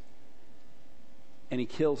jealous, and he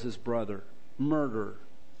kills his brother. Murder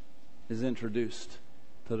is introduced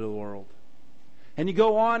to the world. And you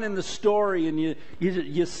go on in the story, and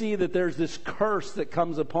you see that there's this curse that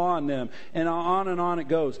comes upon them. And on it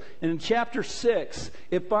goes. And in chapter 6,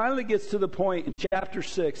 it finally gets to the point in chapter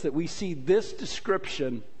 6 that we see this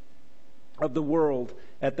description of the world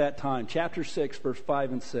at that time. Chapter 6, verse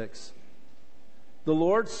 5 and 6. The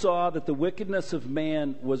Lord saw that the wickedness of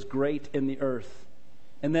man was great in the earth,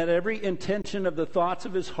 and that every intention of the thoughts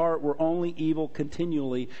of his heart were only evil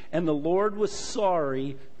continually. And the Lord was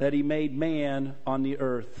sorry that he made man on the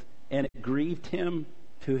earth, and it grieved him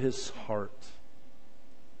to his heart.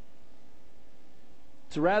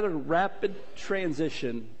 It's a rather rapid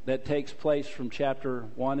transition that takes place from chapter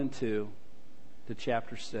 1 and 2 to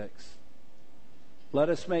chapter 6. Let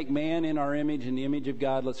us make man in our image, in the image of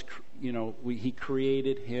God. He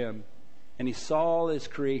created him. And he saw all his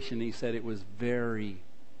creation. And he said it was very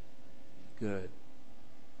good.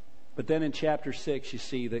 But then in chapter 6, you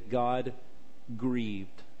see that God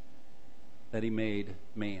grieved that he made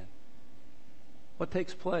man. What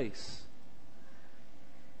takes place?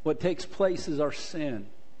 What takes place is our sin.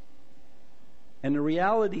 And the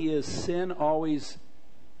reality is sin always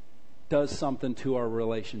does something to our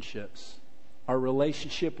relationships. Our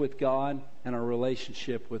relationship with God and our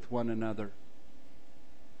relationship with one another.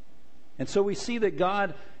 And so we see that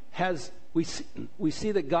God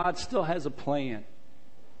that God still has a plan.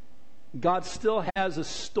 God still has a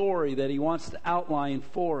story that he wants to outline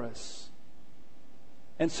for us.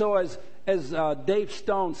 And so as Dave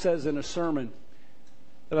Stone says in a sermon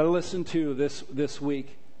that I listened to this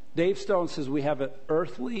week, Dave Stone says we have an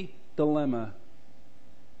earthly dilemma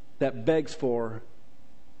that begs for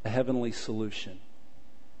a heavenly solution.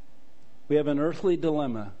 We have an earthly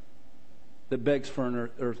dilemma that begs for an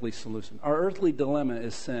earthly solution. Our earthly dilemma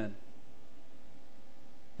is sin.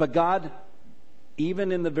 But God,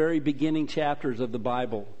 even in the very beginning chapters of the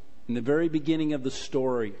Bible, in the very beginning of the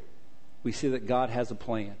story, we see that God has a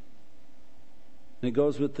plan. And it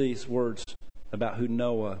goes with these words about who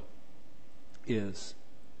Noah is.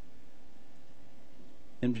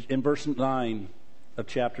 In verse 9 of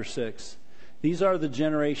chapter 6, these are the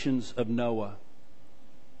generations of Noah.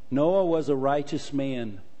 Noah was a righteous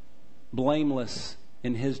man, blameless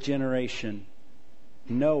in his generation.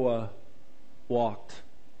 Noah walked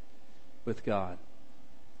with God.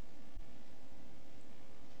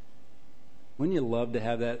 Wouldn't you love to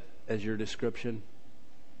have that as your description?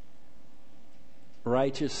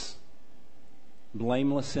 Righteous,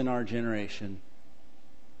 blameless in our generation,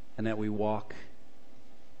 and that we walk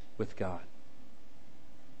with God.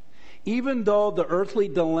 Even though the earthly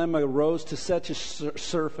dilemma rose to such a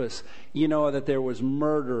surface, that there was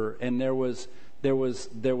murder and there was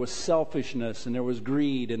selfishness and there was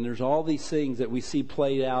greed and there's all these things that we see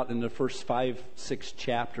played out in the first 5-6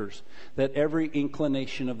 chapters, that every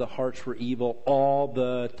inclination of the hearts were evil all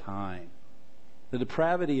the time. The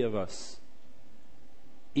depravity of us.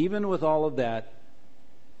 Even with all of that,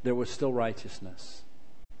 there was still righteousness.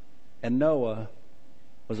 And Noah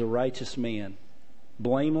was a righteous man,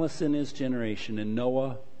 blameless in his generation, and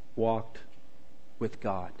Noah walked with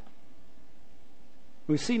God.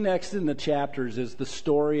 We see next in the chapters is the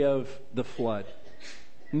story of the flood.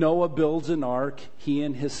 Noah builds an ark, he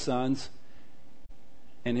and his sons,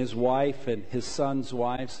 and his wife and his sons'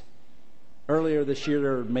 wives. Earlier this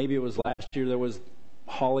year, or maybe it was last year, there was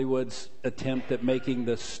Hollywood's attempt at making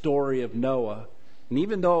the story of Noah. And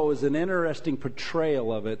even though it was an interesting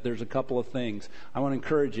portrayal of it, there's a couple of things. I want to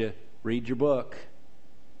encourage you, read your book.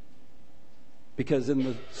 Because in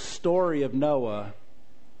the story of Noah,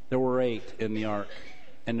 there were 8 in the ark,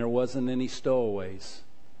 and there wasn't any stowaways.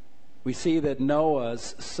 We see that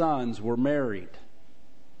Noah's sons were married.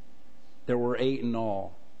 There were 8 in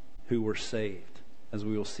all who were saved, as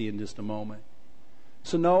we will see in just a moment.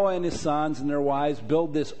 So Noah and his sons and their wives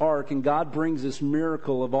build this ark, and God brings this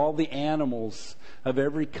miracle of all the animals of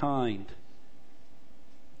every kind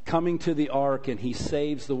coming to the ark, and He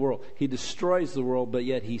saves the world. He destroys the world, but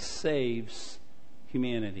yet He saves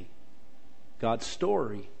humanity. God's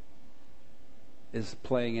story is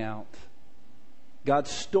playing out. God's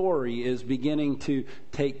story is beginning to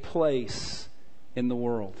take place in the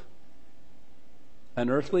world. An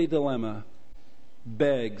earthly dilemma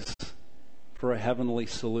begs for a heavenly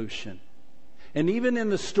solution. And even in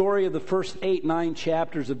the story of the first 8-9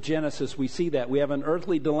 chapters of Genesis, we see that. We have an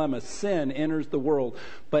earthly dilemma. Sin enters the world,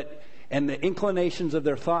 and the inclinations of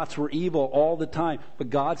their thoughts were evil all the time. But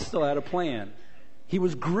God still had a plan. He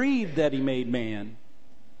was grieved that He made man,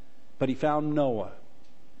 but He found Noah,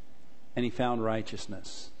 and He found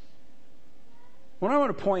righteousness. What I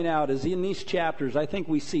want to point out is in these chapters, I think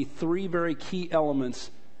we see 3 very key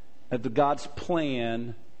elements of God's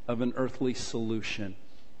plan of an earthly solution.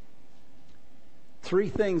 3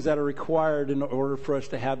 things that are required in order for us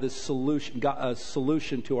to have this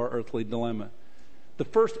solution to our earthly dilemma. The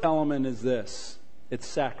first element is this: it's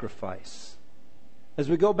sacrifice. As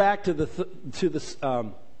we go back to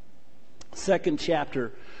the second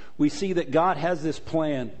chapter, we see that God has this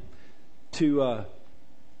plan to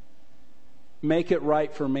make it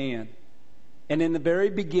right for man. And in the very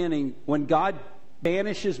beginning, when God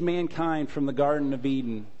banishes mankind from the Garden of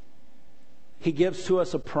Eden, He gives to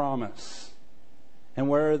us a promise. And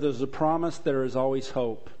where there's a promise, there is always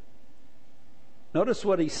hope. Notice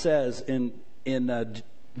what He says in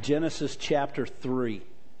Genesis chapter 3.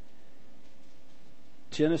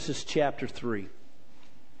 Genesis chapter 3.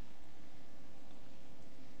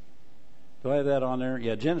 Do I have that on there?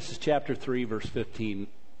 Yeah, Genesis chapter 3, verse 15.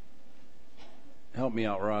 Help me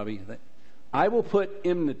out, Robbie. I will put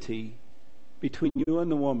enmity between you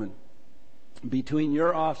and the woman, between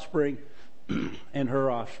your offspring and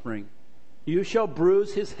her offspring. You shall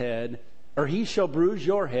bruise his head, or he shall bruise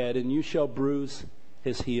your head, and you shall bruise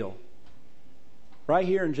his heel. Right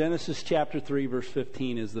here in Genesis chapter 3, verse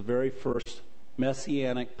 15 is the very first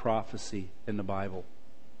messianic prophecy in the Bible.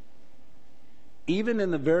 Even in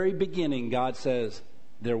the very beginning, God says,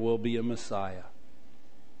 there will be a Messiah.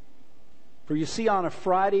 For you see, on a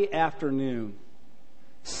Friday afternoon,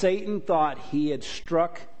 Satan thought he had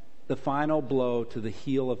struck the final blow to the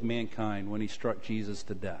heel of mankind when he struck Jesus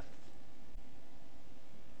to death.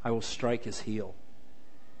 I will strike his heel.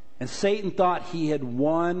 And Satan thought he had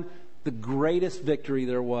won the greatest victory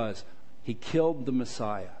there was. He killed the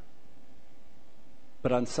Messiah.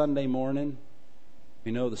 But on Sunday morning,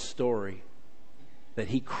 we know the story that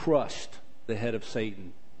he crushed the head of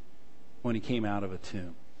Satan when he came out of a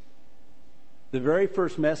tomb. The very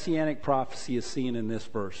first messianic prophecy is seen in this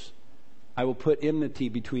verse. I will put enmity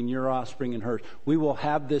between your offspring and hers. We will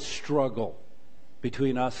have this struggle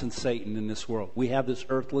between us and Satan in this world. We have this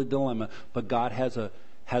earthly dilemma, but God has a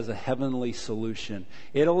heavenly solution.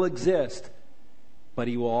 It'll exist, but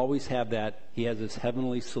He will always have that. He has this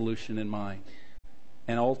heavenly solution in mind.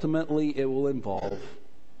 And ultimately, it will involve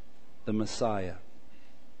the Messiah.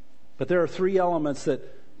 But there are 3 elements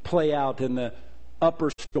that play out in the upper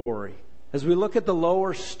story. As we look at the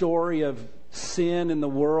lower story of sin in the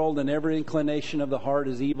world and every inclination of the heart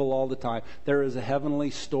is evil all the time, there is a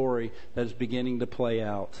heavenly story that is beginning to play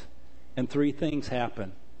out. And three things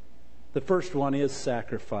happen. The first one is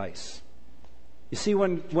sacrifice. You see,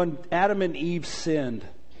 when Adam and Eve sinned,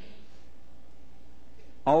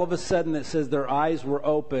 all of a sudden it says their eyes were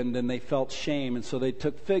opened and they felt shame, and so they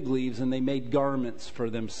took fig leaves and they made garments for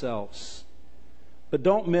themselves. But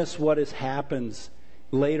don't miss what happens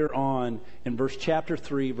later on in chapter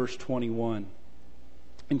 3, verse 21.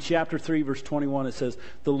 In chapter 3, verse 21, it says,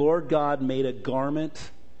 "The Lord God made a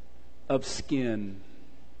garment of skin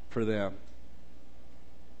for them."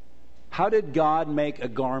 How did God make a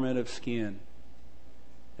garment of skin?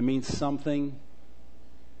 It means something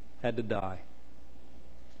had to die.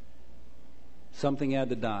 Something had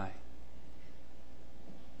to die.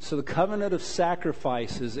 So the covenant of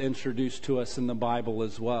sacrifice is introduced to us in the Bible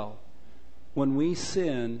as well. When we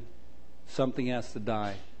sin, something has to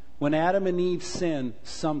die. When Adam and Eve sinned,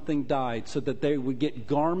 something died so that they would get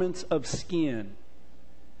garments of skin.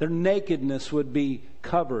 Their nakedness would be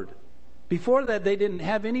covered. Before that, they didn't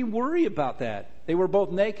have any worry about that. They were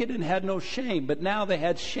both naked and had no shame, but now they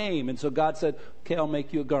had shame. And so God said, okay, I'll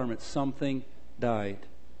make you a garment. Something died.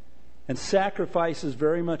 And sacrifice is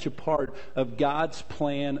very much a part of God's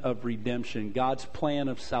plan of redemption, God's plan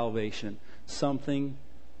of salvation. Something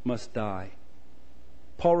must die.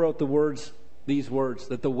 Paul wrote these words,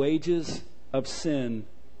 that the wages of sin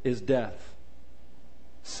is death.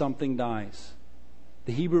 Something dies.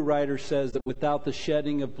 The Hebrew writer says that without the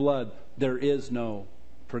shedding of blood, there is no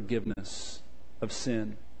forgiveness of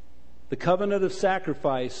sin. The covenant of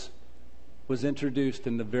sacrifice was introduced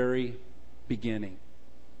in the very beginning.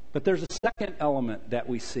 But there's a second element that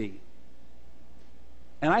we see.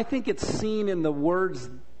 And I think it's seen in the words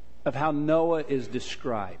of how Noah is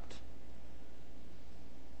described.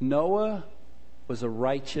 Noah was a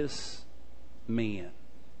righteous man,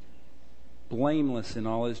 blameless in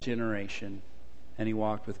all his generation, and he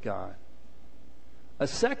walked with God. A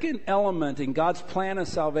second element in God's plan of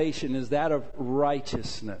salvation is that of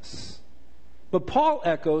righteousness. But Paul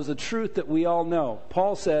echoes a truth that we all know.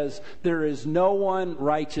 Paul says, there is no one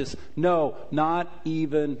righteous. No, not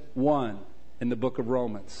even one, in the book of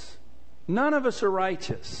Romans. None of us are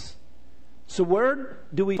righteous. So where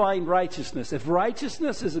do we find righteousness? If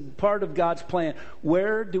righteousness is a part of God's plan,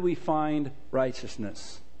 where do we find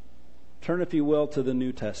righteousness? Turn, if you will, to the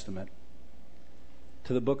New Testament,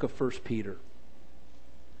 to the book of 1 Peter.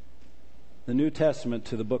 The New Testament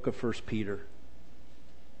to the book of 1 Peter.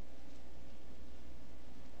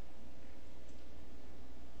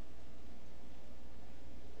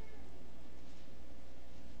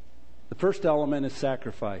 The first element is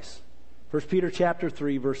sacrifice. 1 Peter chapter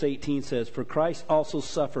 3, verse 18 says, "For Christ also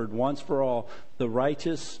suffered once for all, the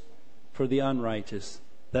righteous for the unrighteous,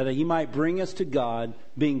 that he might bring us to God,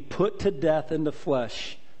 being put to death in the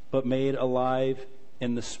flesh, but made alive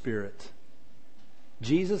in the Spirit."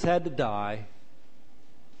 Jesus had to die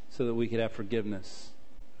so that we could have forgiveness.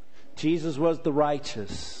 Jesus was the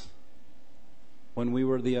righteous when we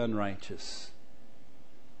were the unrighteous.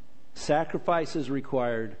 Sacrifice is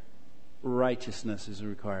required. Righteousness is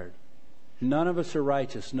required. None of us are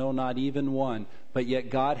righteous, no, not even one, but yet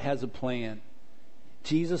God has a plan.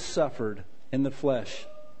 Jesus suffered in the flesh,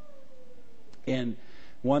 and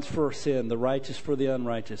once for sin, the righteous for the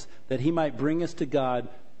unrighteous, that he might bring us to God,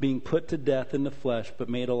 being put to death in the flesh, but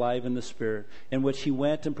made alive in the Spirit, in which he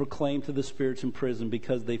went and proclaimed to the spirits in prison,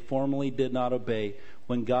 because they formerly did not obey,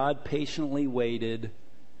 when God patiently waited,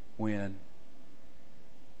 when?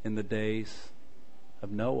 In the days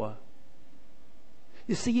of Noah.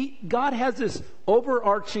 You see, God has this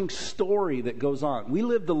overarching story that goes on. We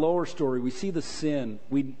live the lower story. We see the sin.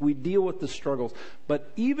 We deal with the struggles.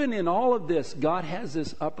 But even in all of this, God has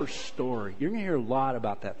this upper story. You're going to hear a lot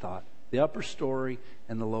about that thought. The upper story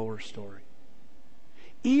and the lower story.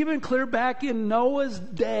 Even clear back in Noah's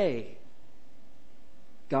day,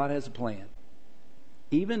 God has a plan.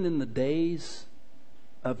 Even in the days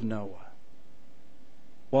of Noah.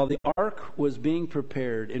 While the ark was being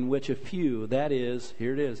prepared, in which a few, that is,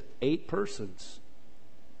 here it is, 8 persons,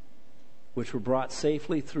 which were brought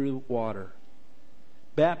safely through water.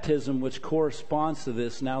 Baptism, which corresponds to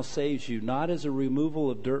this, now saves you, not as a removal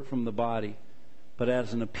of dirt from the body, but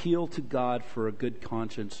as an appeal to God for a good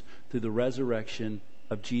conscience through the resurrection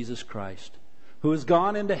of Jesus Christ, who has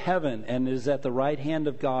gone into heaven and is at the right hand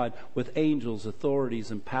of God with angels, authorities,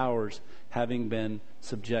 and powers having been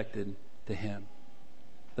subjected to him.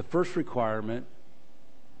 The first requirement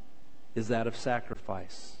is that of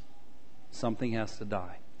sacrifice. Something has to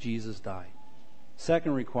die. Jesus died.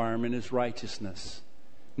 Second requirement is righteousness.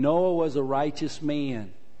 Noah was a righteous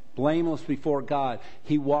man, blameless before God.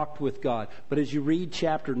 He walked with God. But as you read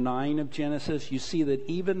chapter 9 of Genesis, you see that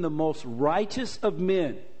even the most righteous of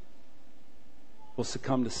men will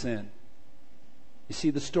succumb to sin. You see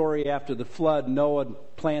the story after the flood. Noah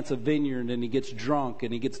plants a vineyard and he gets drunk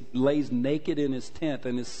and he lays naked in his tent,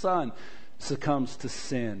 and his son succumbs to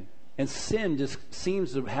sin. And sin just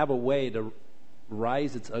seems to have a way to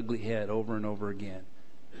rise its ugly head over and over again.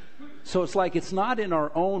 So it's like it's not in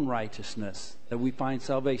our own righteousness that we find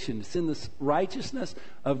salvation. It's in the righteousness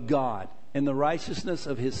of God and the righteousness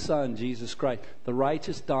of His Son, Jesus Christ. The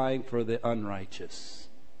righteous dying for the unrighteous.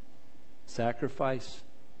 Sacrifice,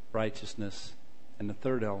 righteousness, and the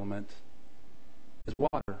third element is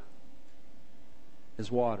water.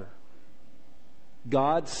 Is water.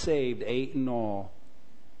 God saved 8 in all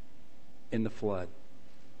in the flood.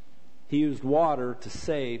 He used water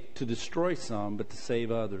to destroy some, but to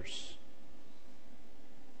save others.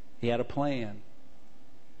 He had a plan.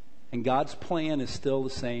 And God's plan is still the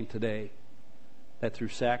same today. That through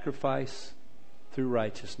sacrifice, through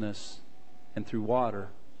righteousness, and through water,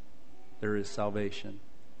 there is salvation.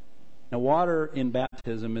 Now, water in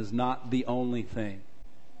baptism is not the only thing.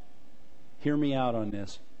 Hear me out on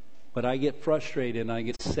this. But I get frustrated and I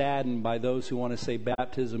get saddened by those who want to say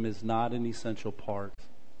baptism is not an essential part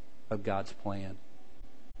of God's plan.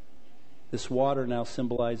 This water now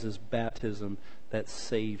symbolizes baptism that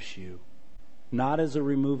saves you. Not as a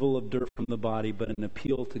removal of dirt from the body, but an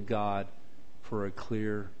appeal to God for a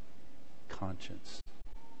clear conscience.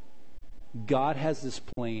 God has this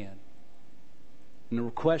plan. And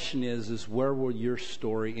the question is where will your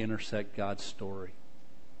story intersect God's story?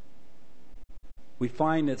 We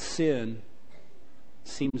find that sin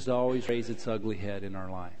seems to always raise its ugly head in our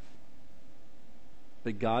life.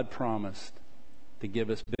 But God promised to give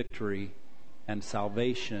us victory and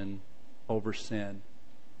salvation over sin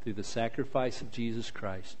through the sacrifice of Jesus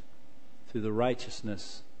Christ, through the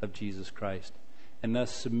righteousness of Jesus Christ, and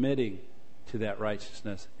thus submitting to that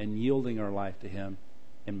righteousness and yielding our life to Him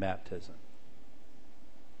in baptism.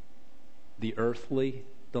 The earthly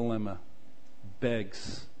dilemma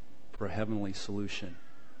begs for a heavenly solution,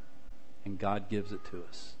 and God gives it to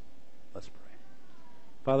us. Let's pray.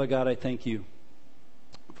 Father God, I thank You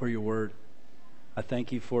for Your word. I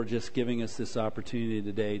thank You for just giving us this opportunity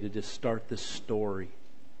today to just start this story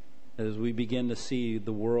as we begin to see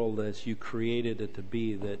the world as You created it to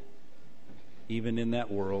be, that even in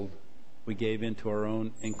that world we gave into our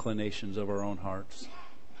own inclinations of our own hearts.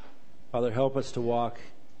 Father, help us to walk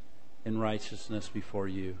in righteousness before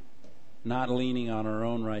You, not leaning on our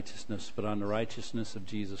own righteousness, but on the righteousness of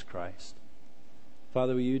Jesus Christ.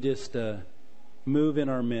 Father, will You just move in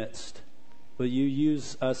our midst? Will You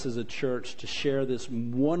use us as a church to share this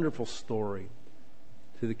wonderful story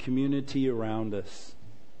to the community around us,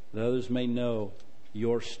 that others may know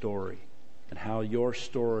Your story and how Your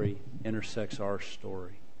story intersects our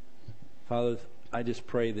story. Father, I just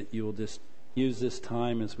pray that You will just use this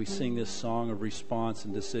time as we sing this song of response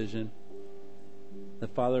and decision.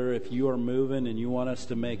 That, Father, if You are moving and You want us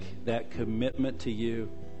to make that commitment to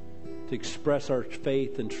You, to express our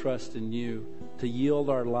faith and trust in You, to yield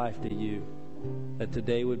our life to You, that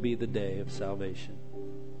today would be the day of salvation.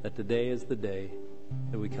 That today is the day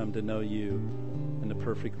that we come to know You and the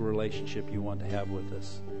perfect relationship You want to have with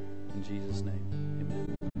us. In Jesus' name,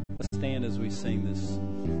 amen. Let's stand as we sing this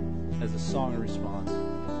as a song of response.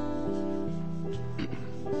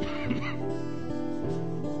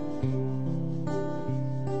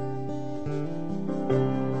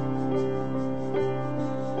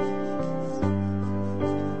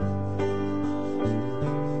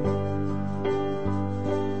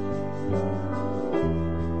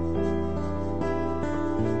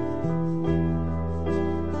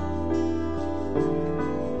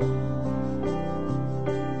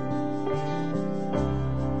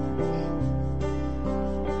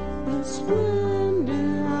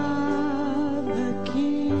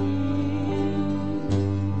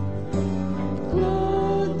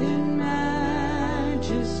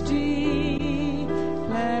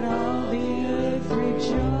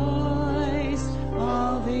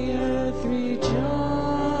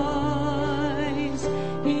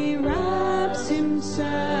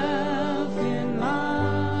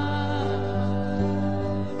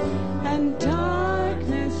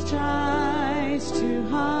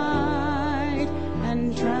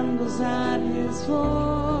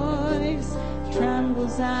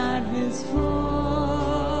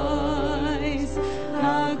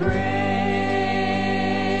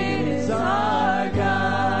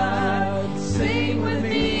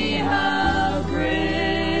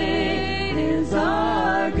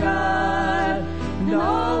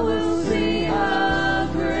 No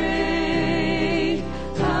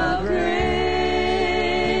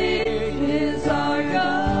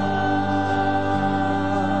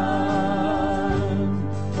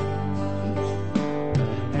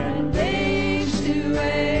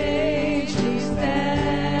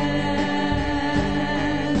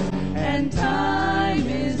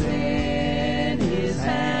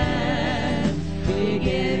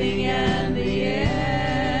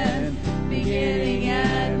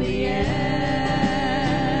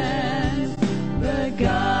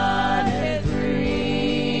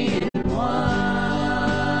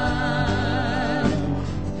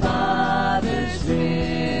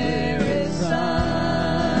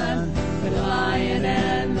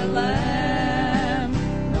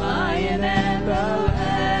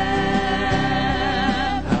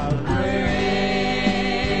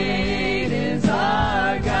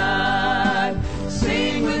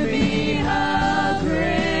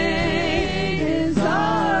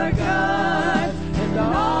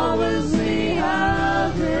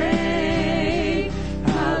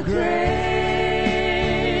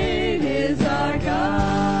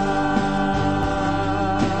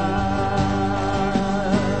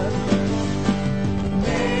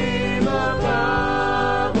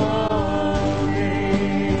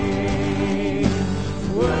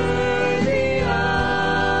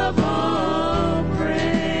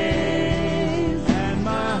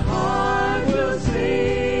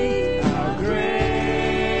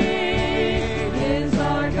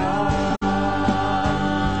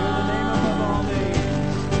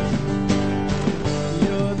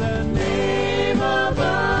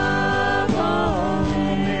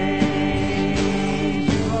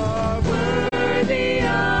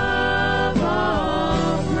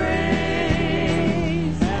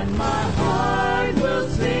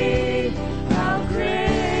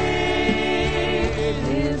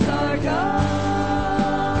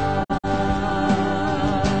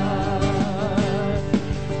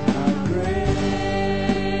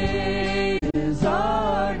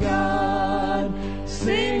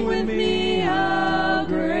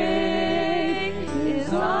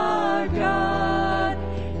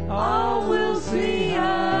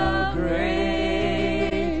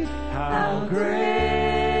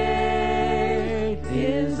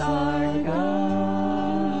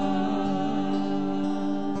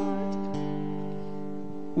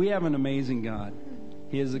We have an amazing God.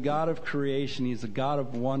 He is a God of creation. He's a God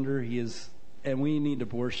of wonder. And we need to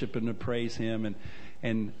worship and to praise Him.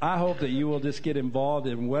 And I hope that you will just get involved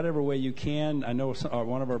in whatever way you can. I know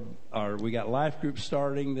one of we got life groups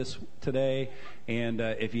starting today. And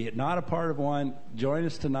if you're not a part of one, join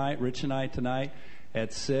us tonight, Rich and I tonight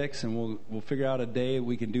at 6. And we'll figure out a day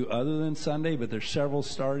we can do other than Sunday. But there's several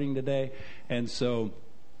starting today. And so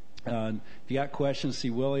if you got questions,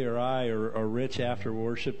 see Willie or I or Rich after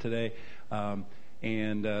worship today.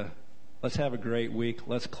 Let's have a great week.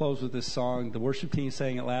 Let's close with this song. The worship team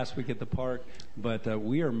sang it last week at the park, but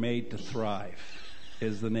We Are Made to Thrive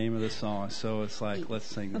is the name of the song. So it's like, let's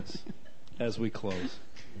sing this as we close.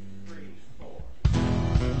 3, 4.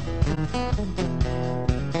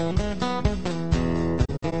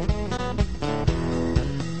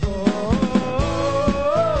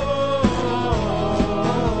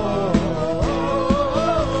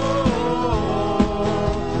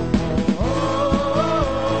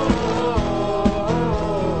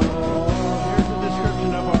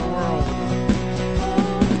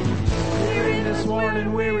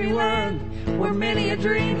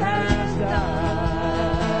 Dream has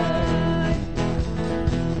died.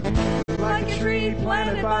 Like a tree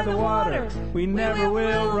planted by the water, we never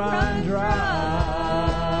will run dry.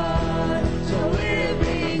 So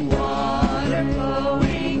living water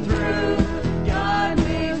flowing through, God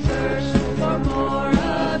may thirst for more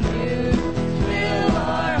of you. Fill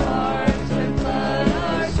our hearts and flood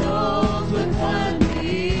our souls with one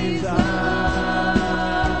desire,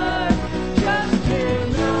 just to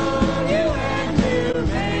know you and to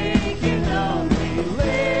make you known. We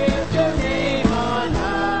lift your name on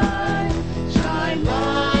high, shine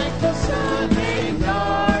like the sun, make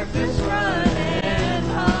darkness run and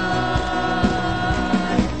hide.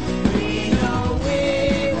 We know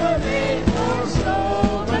we were made for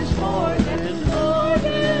so much more than an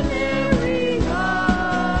ordinary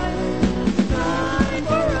life. It's time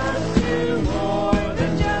for us to more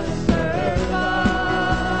than just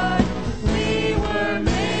survive. We were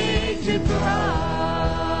made to thrive.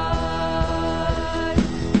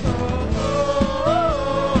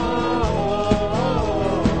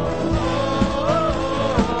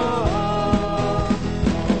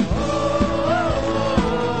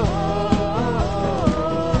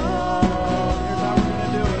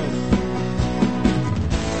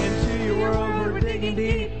 Into your world we're digging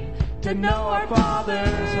deep to know our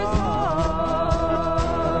Father's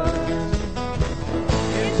heart.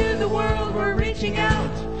 Into the world we're reaching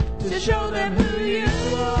out to show them who you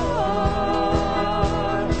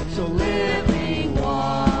are. So living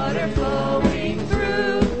water flowing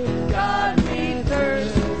through, God may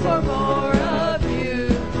thirst for more of you.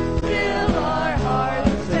 Fill our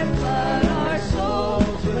hearts and flood our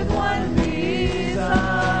souls with one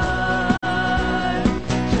desire,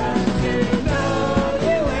 just to know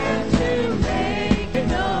you and to make you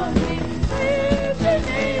known. We lift your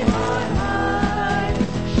name on high,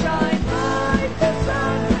 shine like the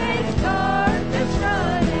sun, make darkness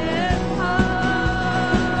run and hide.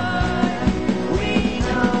 We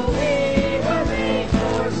know we were made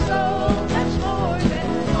for so much more than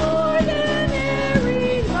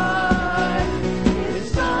ordinary life.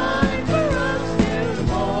 It's time for us to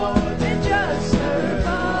more than just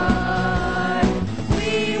survive.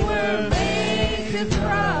 We were made to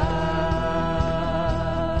thrive.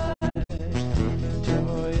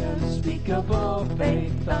 Joy unspeakable,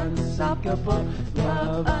 faith unstoppable,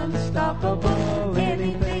 love unstoppable,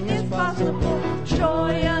 anything is possible.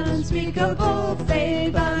 Joy unspeakable,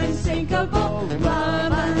 faith unsinkable,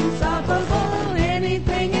 love unstoppable,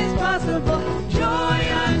 anything is possible. Joy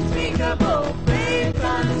unspeakable, faith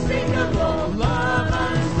unsinkable, love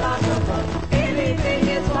unstoppable, anything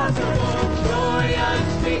is possible. Joy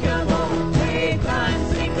unspeakable, faith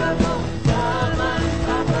unsinkable, love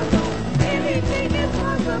unstoppable, anything is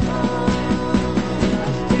possible.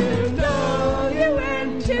 To know you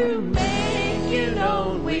and to make you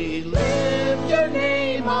known, we lift your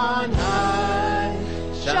name on high,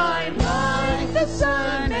 shine like the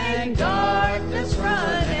sun and darkness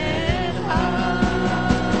run and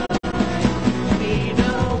hide. We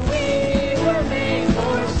know we were made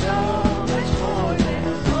for so much more than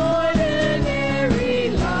ordinary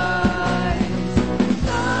lives.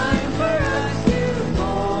 Time for us to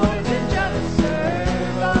more than just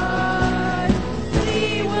survive. We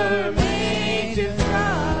were made to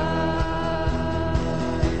thrive.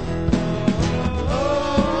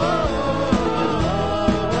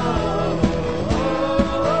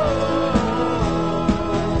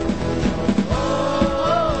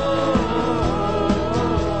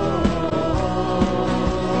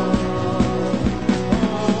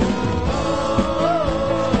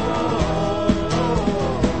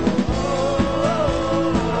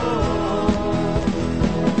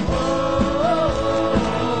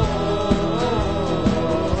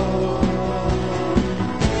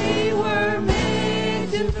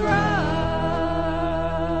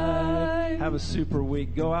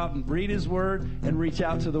 out and read His Word and reach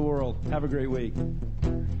out to the world. Have a great week.